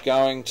I was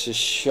going to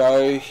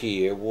show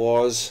here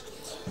was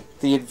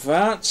the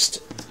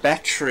advanced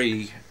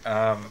battery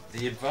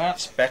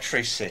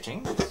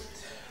setting.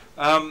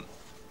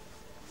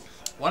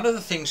 One of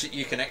the things that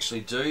you can actually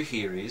do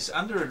here is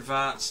under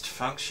advanced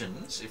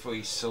functions, if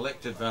we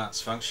select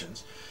advanced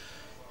functions,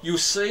 you'll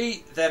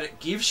see that it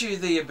gives you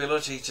the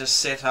ability to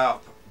set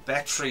up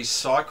battery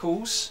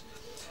cycles,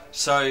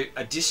 so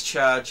a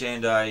discharge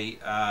and a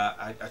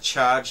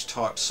charge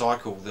type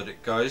cycle that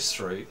it goes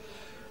through.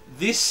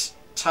 This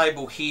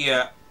table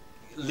here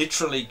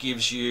literally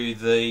gives you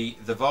the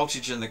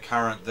voltage and the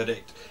current that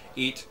it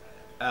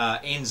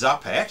ends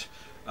up at,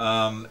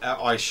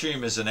 I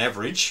assume as an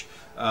average.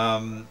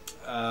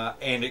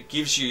 And it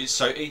gives you,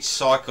 so each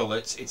cycle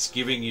it's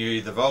giving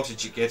you the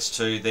voltage it gets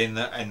to, then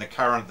and the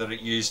current that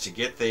it used to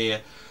get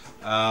there,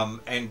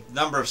 and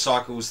number of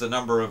cycles, the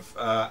number of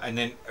and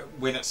then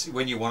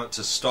when you want it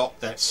to stop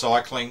that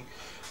cycling,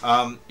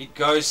 it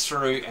goes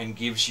through and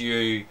gives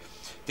you,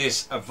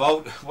 there's a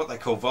what they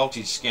call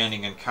voltage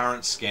scanning and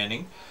current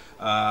scanning.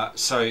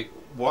 So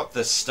what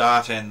the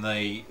start and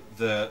the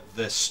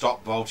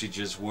stop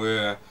voltages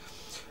were.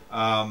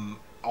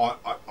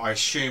 I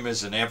assume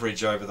as an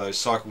average over those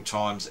cycle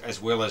times,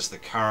 as well as the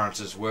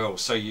current as well,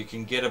 so you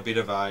can get a bit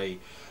of a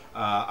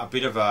I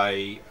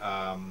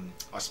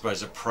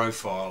suppose a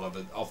profile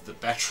of the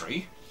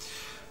battery.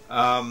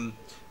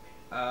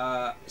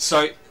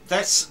 So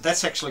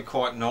that's actually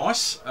quite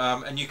nice,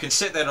 and you can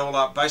set that all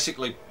up.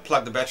 Basically,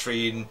 plug the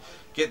battery in,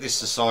 get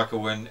this to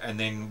cycle, and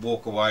then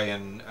walk away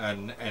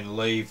and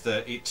leave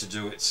it to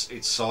do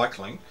its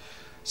cycling.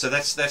 So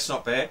that's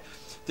not bad.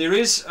 There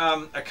is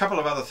a couple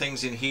of other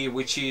things in here,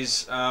 which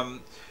is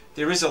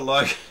there is a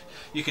logo.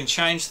 You can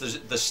change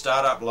the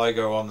startup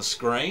logo on the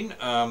screen,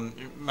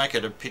 make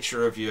it a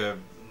picture of your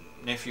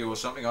nephew or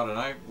something, I don't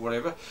know,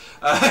 whatever.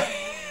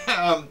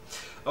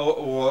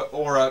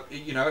 Or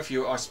you know,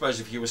 I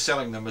suppose if you were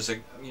selling them as a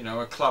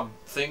club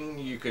thing,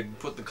 you could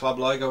put the club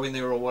logo in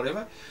there or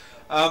whatever.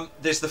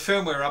 There's the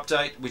firmware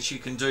update, which you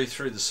can do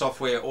through the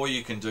software, or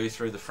you can do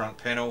through the front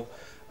panel.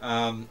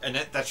 And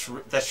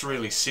that's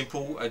really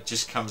simple. It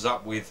just comes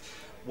up with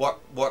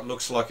what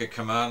looks like a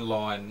command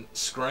line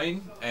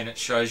screen, and it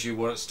shows you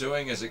what it's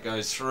doing as it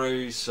goes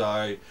through.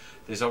 So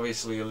there's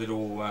obviously a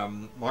little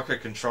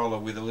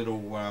microcontroller with a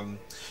little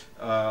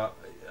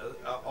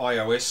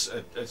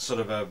iOS, it's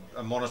sort of a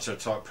monitor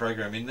type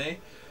program in there,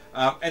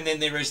 and then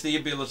there is the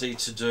ability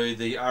to do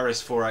the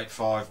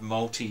RS485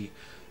 multi.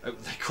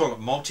 They call it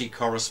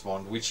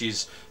multi-correspond, which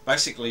is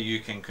basically you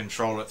can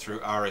control it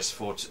through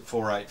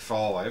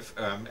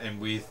RS485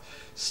 and with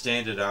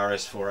standard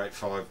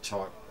RS485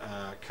 type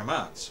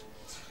commands.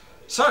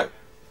 So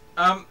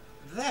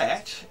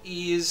that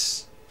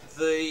is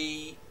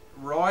the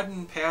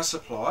RIDEN power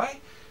supply,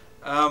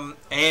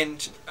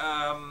 and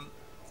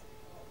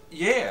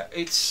yeah,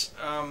 it's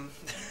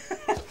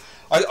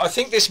I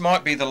think this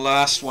might be the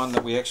last one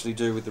that we actually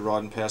do with the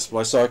RIDEN power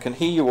supply, so I can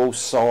hear you all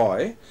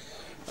sigh.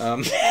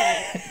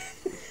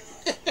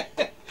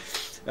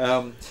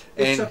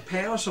 It's a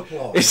power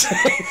supply.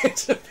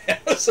 It's a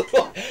power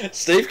supply.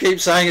 Steve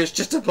keeps saying it's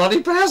just a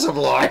bloody power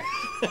supply.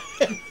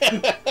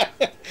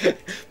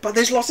 But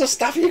there's lots of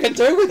stuff you can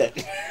do with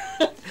it.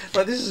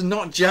 But this is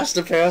not just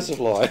a power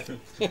supply.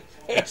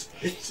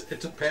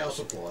 It's a power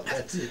supply,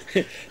 that's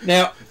it.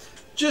 Now,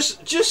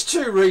 just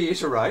to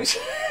reiterate,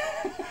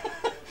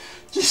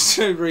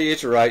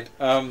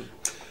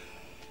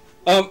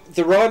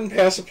 the RIDEN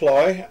power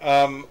supply,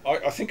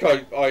 I think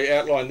I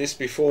outlined this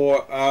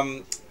before.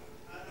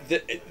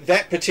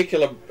 That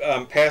particular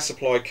power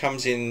supply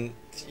comes in.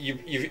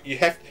 You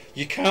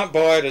can't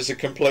buy it as a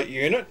complete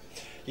unit.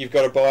 You've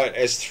got to buy it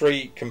as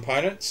 3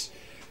 components.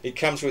 It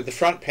comes with the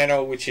front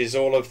panel, which is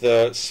all of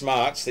the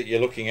smarts that you're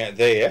looking at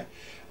there.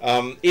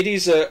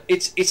 It's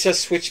a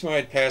switch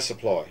mode power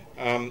supply.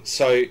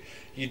 So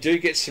you do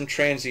get some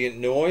transient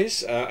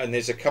noise, and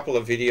there's a couple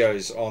of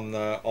videos on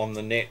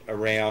the net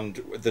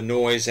around the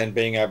noise and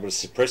being able to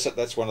suppress it.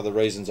 That's one of the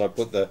reasons I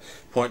put the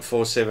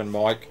 0.47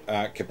 mic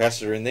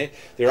capacitor in there.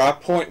 There are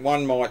 0.1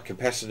 mic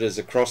capacitors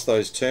across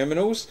those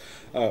terminals,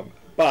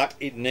 but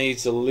it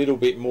needs a little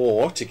bit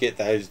more to get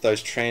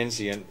those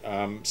transient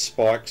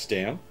spikes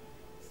down.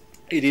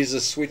 It is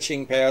a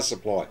switching power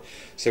supply.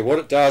 So what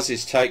it does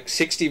is take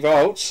 60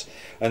 volts,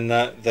 and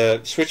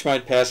the switch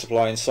mode power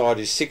supply inside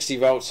is 60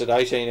 volts at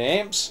 18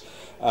 amps,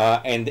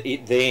 and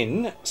it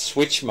then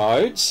switch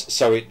modes,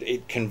 so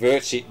it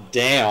converts it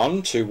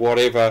down to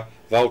whatever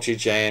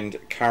voltage and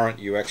current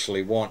you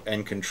actually want,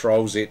 and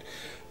controls it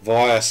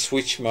via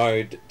switch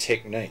mode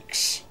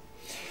techniques.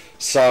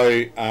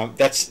 So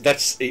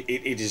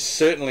it is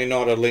certainly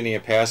not a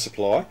linear power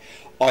supply.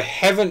 I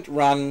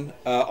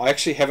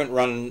actually haven't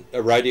run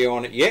a radio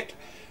on it yet,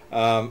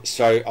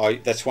 so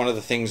that's one of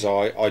the things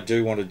I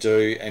do want to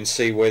do, and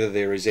see whether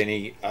there is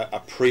any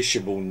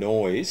appreciable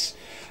noise.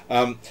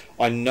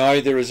 I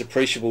know there is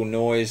appreciable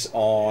noise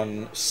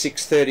on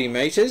 630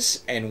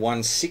 metres and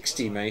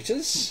 160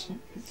 metres,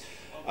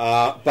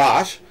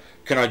 but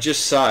can I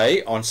just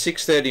say, on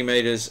 630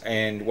 metres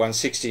and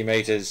 160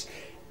 metres,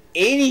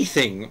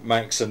 anything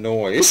makes a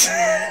noise.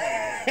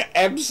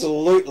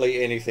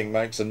 Absolutely anything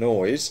makes a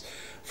noise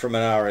from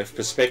an RF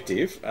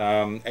perspective,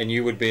 and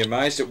you would be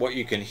amazed at what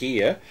you can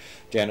hear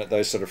down at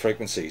those sort of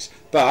frequencies.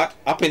 But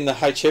up in the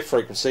HF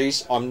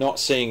frequencies, I'm not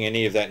seeing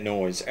any of that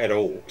noise at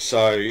all.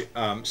 So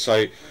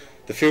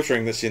the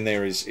filtering that's in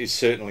there is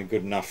certainly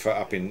good enough for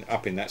up in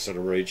that sort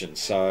of region.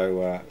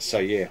 So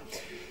yeah.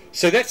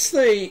 So that's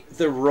the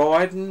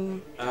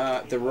RIDEN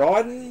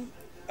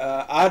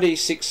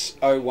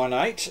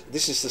RD6018.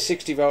 This is the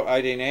 60 volt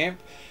 18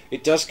 amp.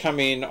 It does come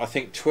in, I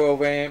think,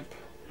 12 amp,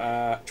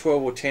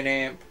 12 or 10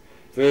 amp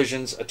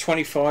versions, a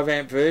 25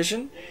 amp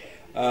version,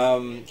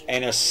 and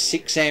a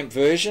 6 amp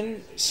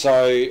version.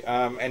 So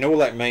and all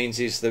that means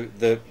is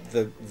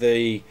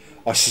the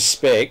I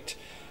suspect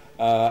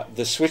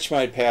the switch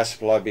mode power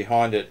supply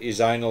behind it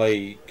is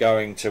only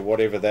going to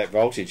whatever that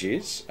voltage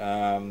is,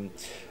 and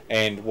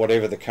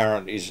whatever the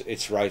current is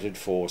it's rated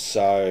for.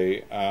 So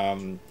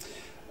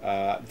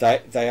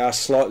they are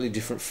slightly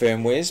different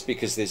firmwares,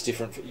 because there's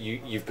different.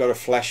 You've got to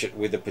flash it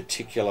with a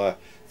particular,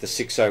 the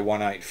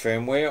 6018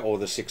 firmware or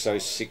the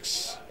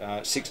 6006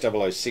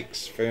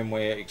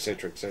 firmware,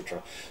 etc.,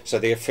 etc. So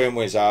their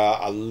firmwares are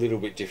a little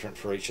bit different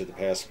for each of the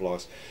power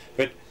supplies,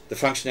 but the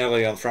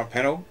functionality on the front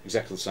panel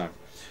exactly the same.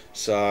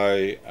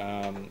 So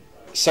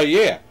so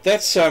yeah,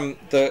 that's the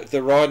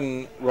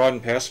RIDEN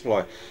power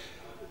supply.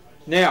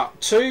 Now,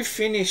 to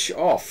finish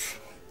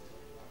off,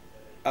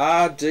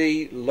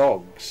 RD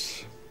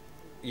logs.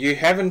 You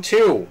have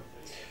until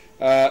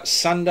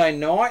Sunday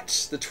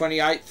night, the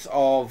 28th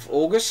of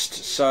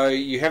August, so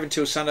you have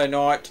until Sunday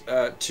night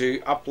to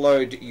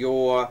upload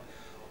your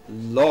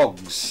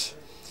logs.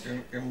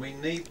 And we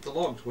need the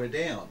logs. We're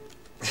down.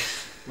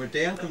 We're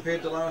down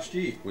compared to last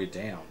year. We're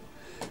down.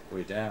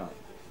 We're down.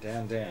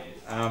 Down.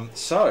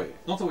 So...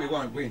 Not that we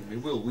won't win. We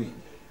will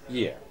win.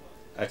 Yeah.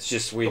 It's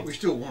just but we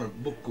still want to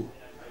look good.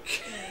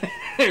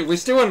 We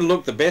still want to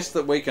look the best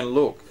that we can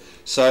look.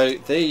 So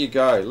there you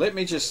go. Let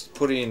me just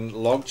put in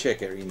log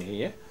checker in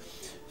here,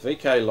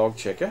 VK log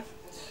checker,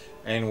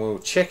 and we'll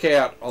check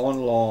out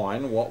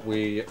online what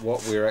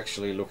we're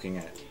actually looking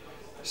at.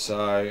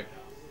 So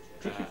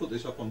Tricky put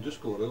this up on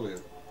Discord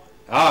earlier.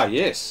 Ah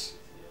yes,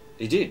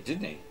 he did,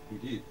 didn't he?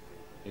 He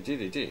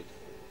did. He did.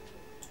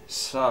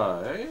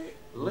 So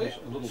a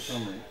little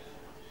summary.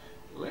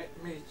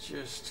 Let me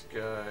just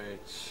go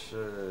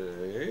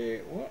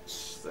to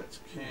that's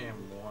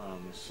cam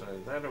 1, so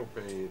that'll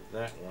be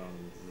that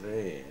one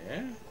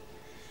there.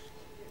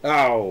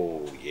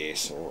 Oh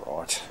yes, all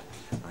right,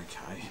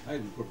 okay.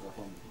 Hayden put it up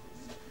on.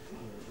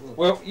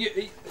 Well,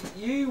 you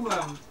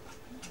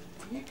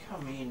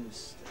come in,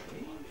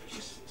 Steve.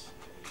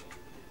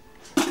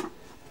 You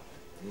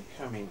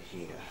come in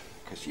here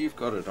because you've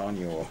got it on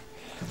your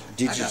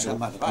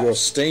your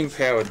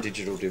steam-powered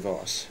digital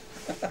device.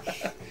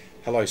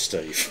 Hello,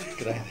 Steve.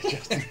 G'day,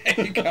 Justin.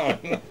 How you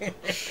going? It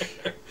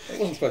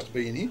wasn't supposed to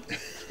be in here.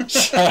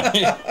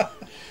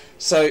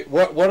 So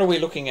what are we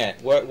looking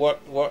at? What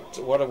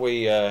are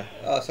we?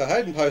 So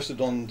Hayden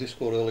posted on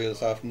Discord earlier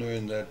this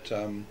afternoon that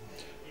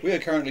we are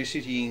currently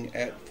sitting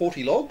at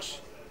 40 logs,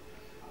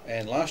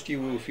 and last year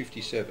we were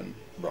 57.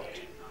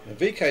 Right. Now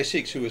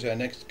VK6, who is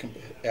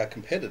our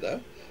competitor,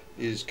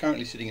 is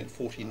currently sitting at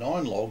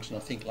 49 logs, and I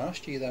think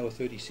last year they were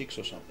 36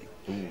 or something.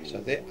 Ooh. So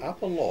they're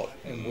up a lot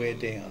and we're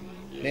down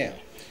now.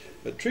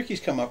 But Tricky's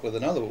come up with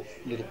another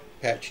little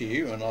patch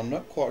here, and I'm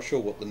not quite sure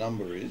what the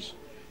number is,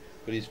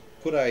 but he's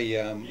put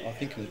a, I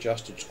think, an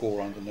adjusted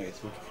score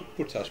underneath, which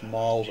puts us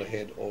miles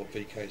ahead of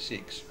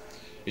VK6.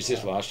 Is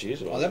this last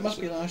year's? Oh, that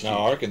must be last year's.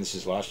 No, I reckon this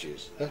is last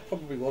year's. That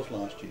probably was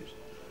last year's.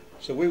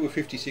 So we were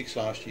 56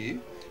 last year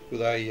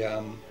with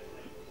a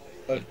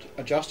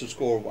adjusted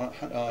score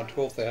of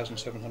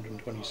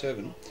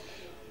 12,727,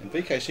 and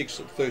VK6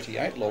 at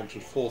 38 logs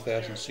was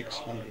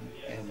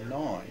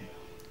 4,609.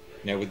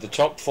 Now, with the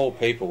top 4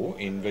 people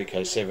in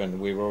VK7,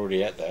 we're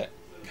already at that.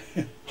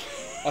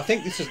 I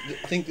think this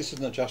is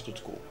an adjusted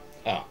score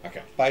Ah,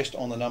 okay. based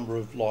on the number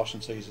of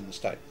licensees in the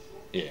state.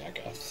 Yeah,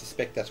 okay. I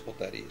suspect that's what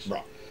that is.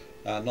 Right.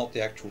 Not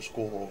the actual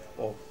score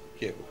of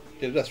yeah,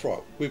 that's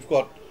right. We've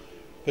got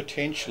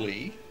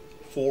potentially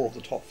 4 of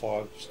the top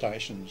 5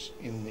 stations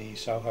in the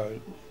Soho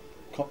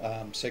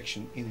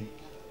section in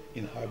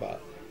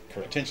Hobart.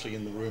 Correct. Potentially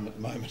in the room at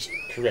the moment.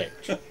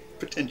 Correct.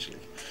 Potentially.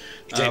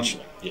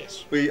 Potentially,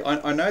 yes.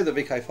 I know the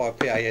VK5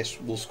 PAS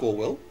will score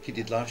well. He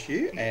did last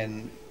year,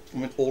 and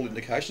with all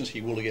indications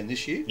he will again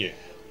this year. Yeah.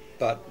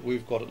 But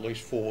we've got at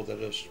least 4 that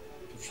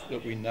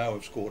we know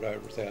have scored over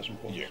 1,000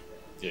 points.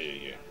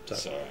 Yeah. So,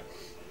 So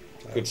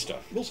good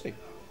stuff. We'll see.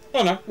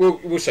 Oh no,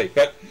 we'll see.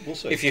 But We'll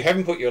see. if you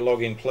haven't put your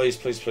log in, please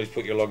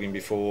put your log in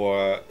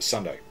before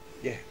Sunday.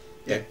 Yeah.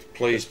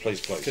 Please.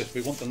 Because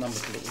we want the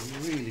numbers to look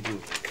really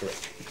good.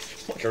 Correct.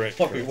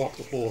 Like we wiped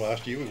the floor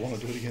last year, we want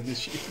to do it again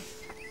this year.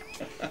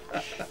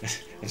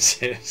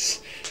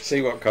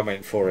 See what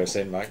comment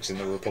 4SN makes in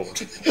the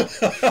report.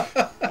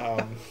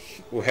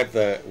 We'll have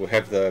the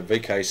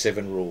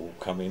VK7 rule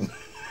come in.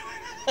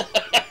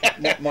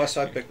 My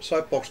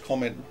soapbox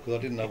comment, because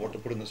I didn't know what to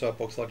put in the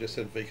soapbox, I just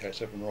said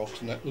VK7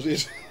 rocks, and that was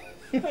it.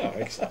 Oh,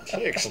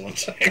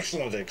 excellent.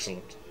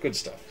 Good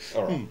stuff.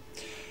 All right.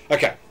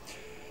 Okay.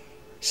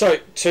 So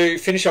to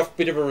finish off,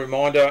 bit of a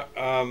reminder: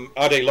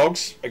 RD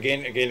logs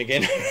again.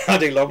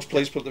 RD logs,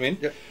 please put them in.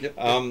 Yep.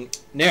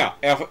 Now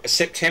our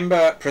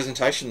September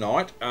presentation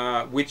night,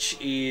 which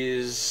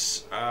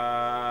is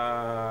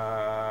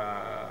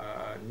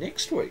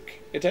next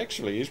week. It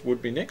actually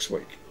would be next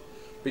week,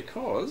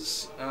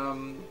 because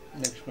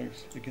Next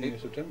week's beginning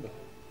of September.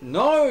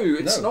 no,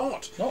 it's No.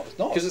 not. No, it's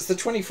not. Because it's the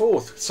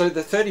 24th, so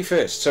the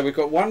 31st. So we've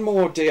got one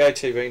more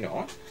DATV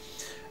night,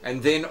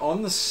 and then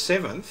on the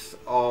 7th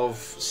of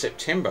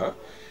September,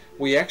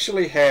 we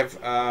actually have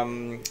our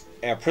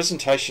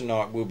presentation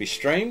night will be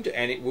streamed,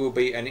 and it will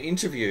be an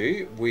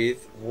interview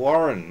with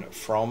Warren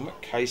from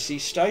Casey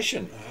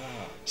Station.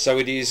 So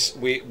it is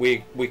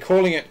we're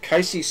calling it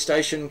Casey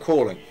Station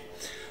Calling.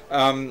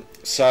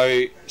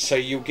 So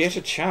you'll get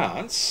a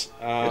chance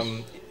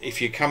if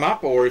you come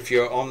up, or if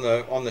you're on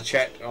the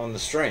chat on the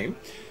stream,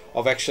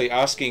 of actually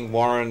asking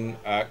Warren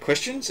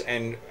questions,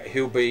 and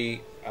he'll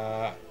be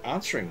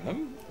answering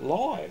them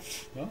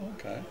live. Oh,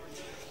 okay.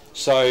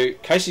 So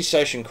Casey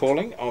Station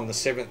Calling on the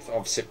 7th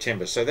of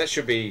September. So that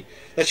should be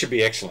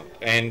excellent.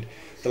 And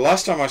the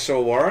last time I saw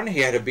Warren, he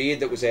had a beard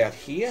that was out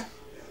here.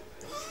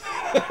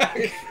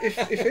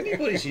 If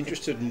anybody's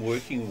interested in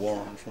working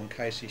Warren from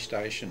Casey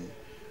Station,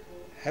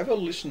 have a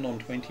listen on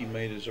 20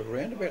 metres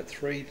around about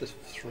 3 to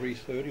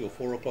 3:30 or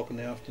 4 o'clock in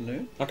the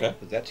afternoon. Okay.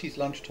 That's his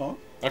lunchtime.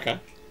 Okay.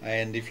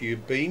 And if you're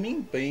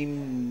beam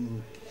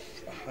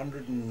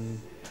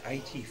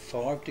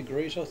 185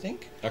 degrees, I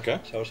think. Okay.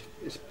 So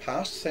it's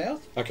past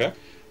south. Okay.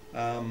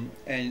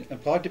 And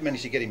I did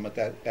manage to get him at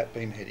that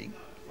beam heading,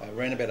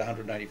 around about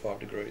 185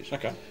 degrees.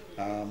 Okay.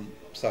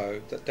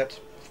 So that's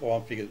why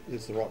I figured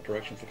it's the right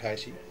direction for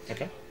Casey.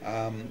 Okay.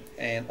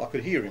 And I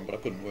could hear him, but I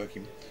couldn't work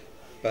him.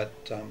 But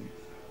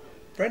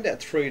around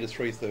about 3 to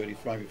 3:30,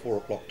 maybe 4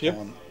 o'clock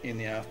time in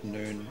the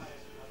afternoon,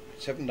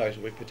 7 days a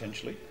week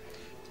potentially,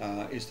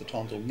 is the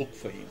time to look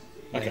for him.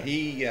 Okay. Now,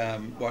 he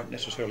won't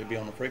necessarily be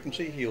on a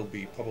frequency. He'll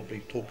be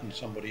probably talking to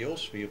somebody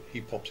else. He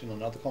pops in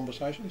on other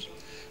conversations,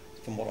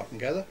 from what I can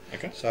gather.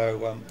 Okay.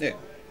 So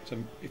so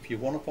if you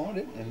want to find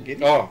it and get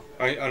him. Oh,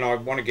 I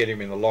want to get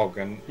him in the log,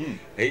 and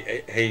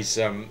he's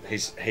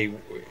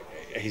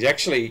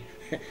actually,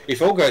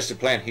 if all goes to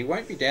plan, he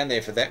won't be down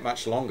there for that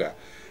much longer,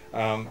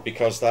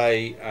 because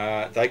they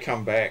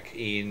come back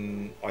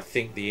in, I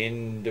think, the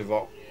end of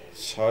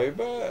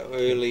October,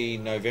 early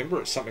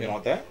November, or something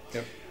like that.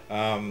 Yep.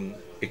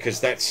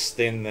 Because that's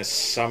then the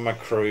summer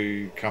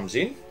crew comes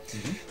in.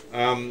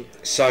 But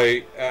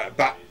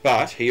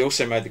he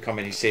also made the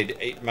comment, he said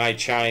it may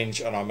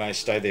change and I may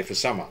stay there for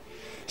summer,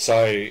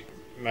 so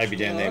maybe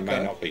down there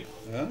may not be.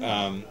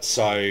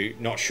 So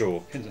not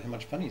sure. Depends on how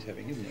much fun he's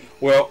having, isn't it?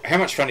 Well, how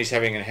much fun he's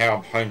having and how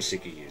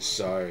homesick he is.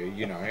 So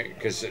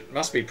because it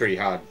must be pretty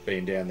hard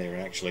being down there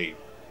and actually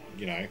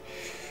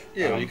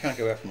Yeah, well, you can't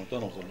go out from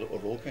McDonald's at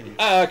all, can you?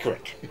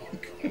 Correct.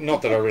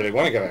 Not that I really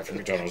want to go out from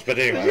McDonald's, but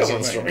anyway, that's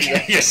another story.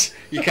 Yes,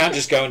 you can't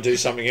just go and do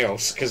something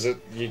else, because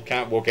you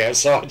can't walk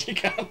outside. You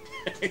can't,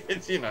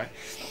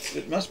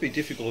 It must be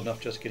difficult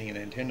enough just getting an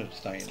antenna to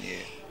stay in the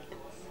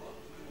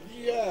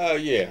air.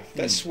 Yeah.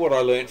 That's what I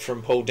learnt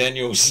from Paul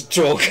Daniels'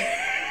 talk.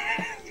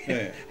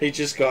 Yeah. He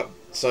just got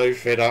so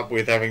fed up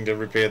with having to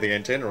repair the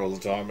antenna all the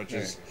time, which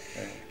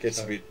gets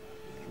a bit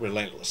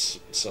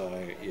relentless.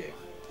 So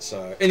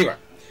So anyway.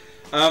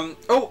 And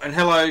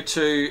hello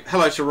to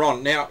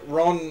Ron. Now,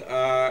 Ron,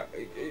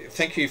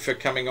 thank you for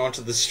coming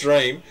onto the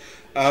stream.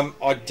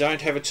 I don't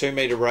have a 2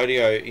 metre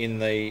radio in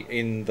the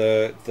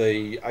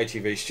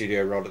ATV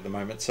studio right at the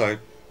moment, so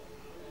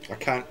I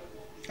can't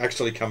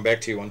actually come back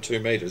to you on 2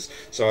 metres.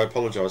 So I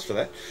apologise for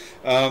that.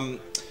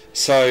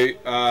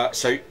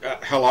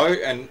 Hello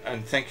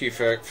and thank you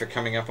for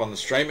coming up on the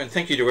stream, and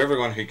thank you to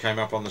everyone who came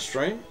up on the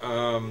stream.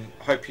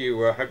 Hope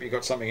you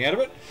got something out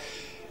of it.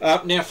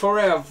 Now for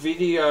our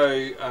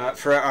video,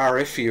 for our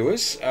RF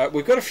viewers,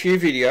 we've got a few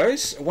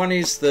videos. One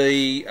is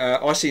the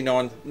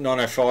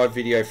IC-905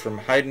 video from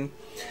Hayden.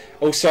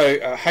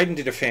 Also, Hayden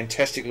did a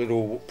fantastic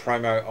little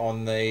promo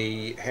on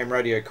the Ham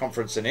Radio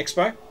Conference and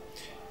Expo.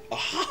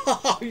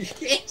 Oh,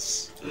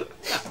 yes! How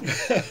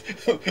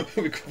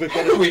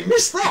could we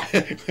miss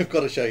that? We've got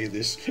to show you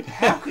this.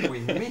 How could we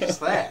miss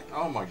that?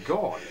 Oh my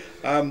God.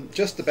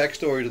 Just the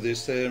backstory to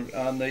this,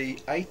 on the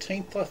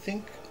 18th, I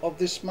think, of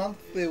this month,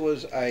 there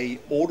was a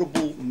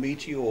audible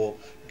meteor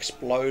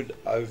explode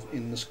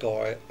in the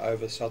sky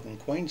over southern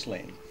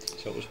Queensland.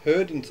 So it was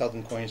heard in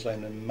southern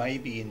Queensland and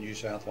maybe in New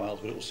South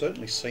Wales, but it was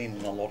certainly seen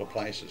in a lot of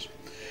places.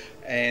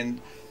 And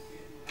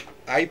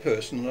a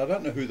person, and I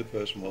don't know who the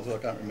person was, I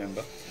can't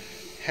remember,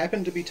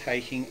 happened to be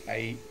taking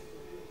a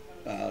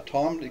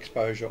timed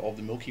exposure of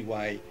the Milky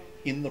Way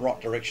in the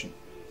right direction.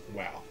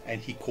 Wow.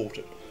 And he caught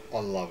it. I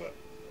love it.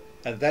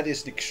 And that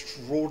is an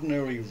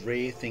extraordinarily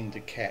rare thing to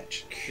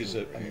catch, is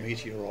a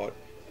meteorite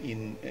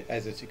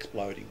as it's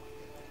exploding.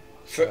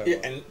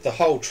 And the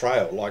whole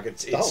trail, like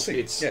it's the whole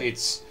thing.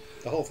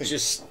 The whole thing.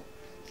 Just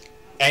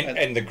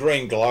and the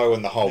green glow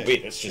and the whole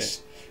bit. It's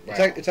just. Yeah. Wow.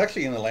 It's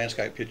actually in the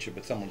landscape picture,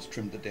 but someone's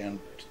trimmed it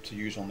down to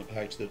use on the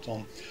page that it's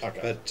on.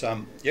 Okay. But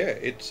yeah,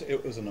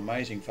 it was an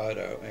amazing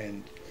photo,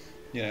 and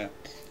you know,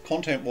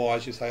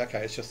 content-wise, you say,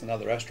 okay, it's just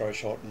another astro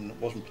shot, and it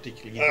wasn't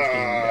particularly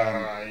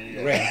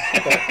interesting around.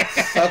 But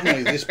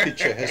suddenly, this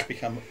picture has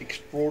become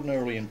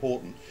extraordinarily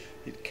important.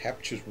 It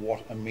captures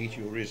what a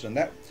meteor is, and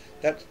that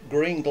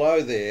green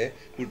glow there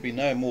would be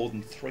no more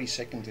than 3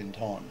 seconds in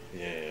time.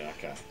 Yeah.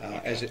 Okay.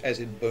 As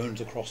it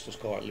burns across the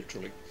sky,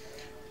 literally.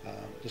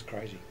 Just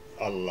crazy.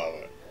 I love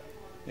it.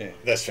 Yeah.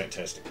 That's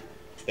fantastic.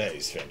 That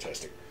is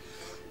fantastic.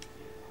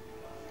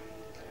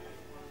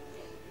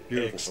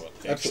 Beautiful. Excellent.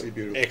 Absolutely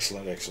beautiful.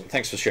 Excellent.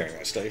 Thanks for sharing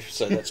that, Steve.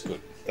 So that's good.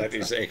 That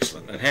is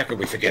excellent. And how could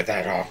we forget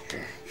that? Oh,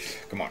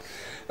 come on.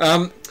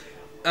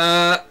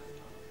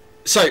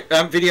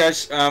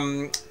 Videos.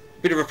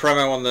 Bit of a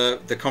promo on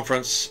the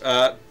conference.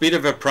 Bit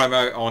of a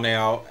promo on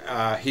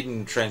our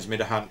hidden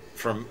transmitter hunt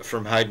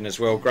from Hayden as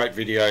well. Great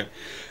video.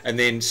 And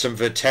then some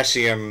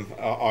Vertasium.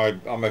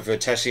 I'm a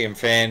Vertasium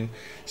fan,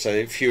 so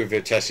a few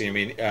Vertasium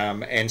in,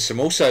 and some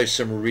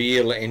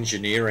real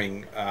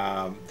engineering.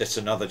 That's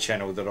another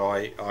channel that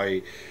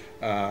I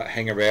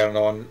hang around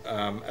on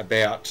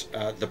about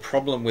the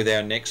problem with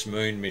our next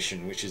moon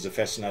mission, which is a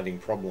fascinating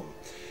problem,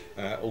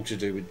 all to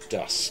do with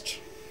dust.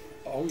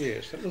 Oh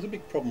yes, that was a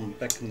big problem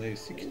back in the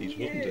 60s,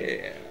 wasn't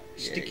it?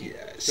 Sticky,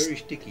 very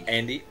sticky.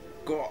 And it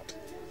got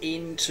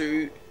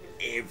into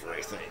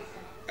everything.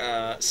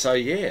 And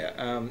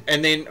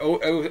then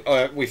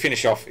we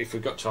finish off, if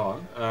we've got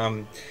time.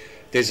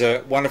 There's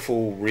a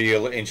wonderful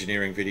real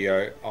engineering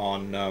video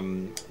on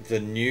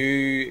the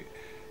new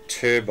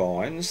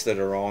turbines that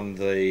are on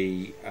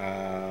the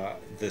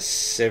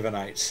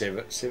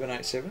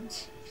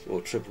 787s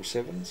or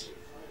 777s.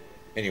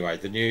 Anyway,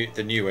 the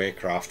new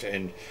aircraft,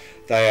 and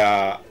they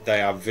are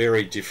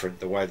very different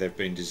the way they've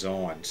been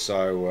designed.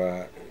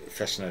 So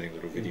fascinating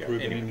little video.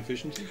 Improvement in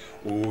efficiency.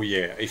 Oh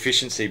yeah,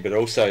 efficiency, but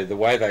also the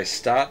way they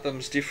start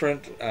them's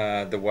different.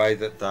 The way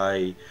that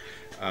they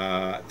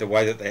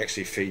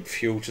actually feed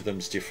fuel to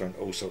them's different.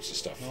 All sorts of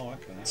stuff. Oh,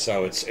 okay.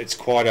 So it's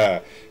quite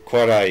a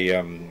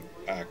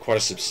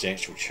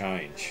substantial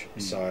change.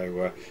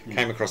 So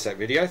came across that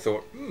video,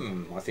 thought,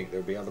 I think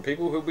there'll be other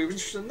people who'll be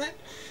interested in that.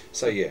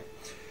 So yeah.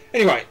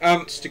 Anyway,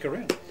 stick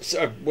around.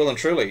 So, well and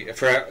truly,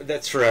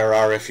 that's for our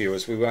RF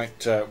viewers. We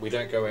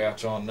don't go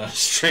out on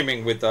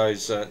streaming with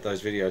those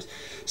videos.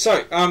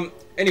 So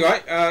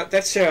anyway,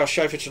 that's our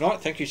show for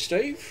tonight. Thank you,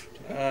 Steve,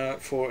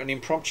 for an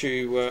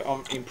impromptu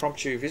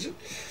visit,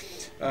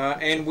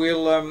 and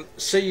we'll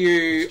see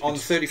you on the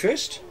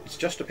 31st. It's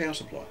just a power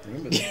supply.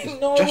 Remember that?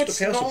 No, just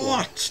it's not.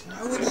 No, it's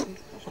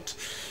not.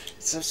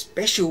 It's a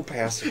special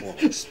power supply.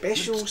 It's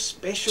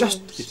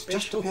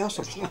just a power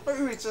supply.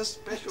 No, it's a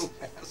special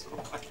power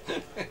supply.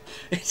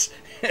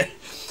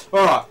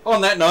 All right. On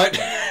that note,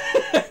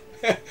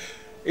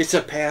 it's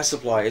a power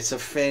supply. It's a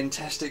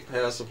fantastic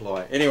power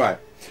supply. Anyway,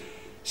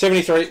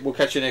 73. We'll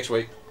catch you next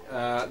week.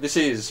 This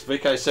is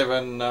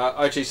VK7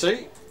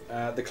 OTC,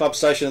 the club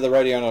station of the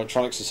Radio and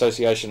Electronics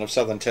Association of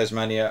Southern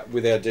Tasmania,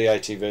 with our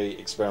DATV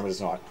Experimenters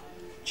Night.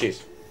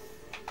 Cheers.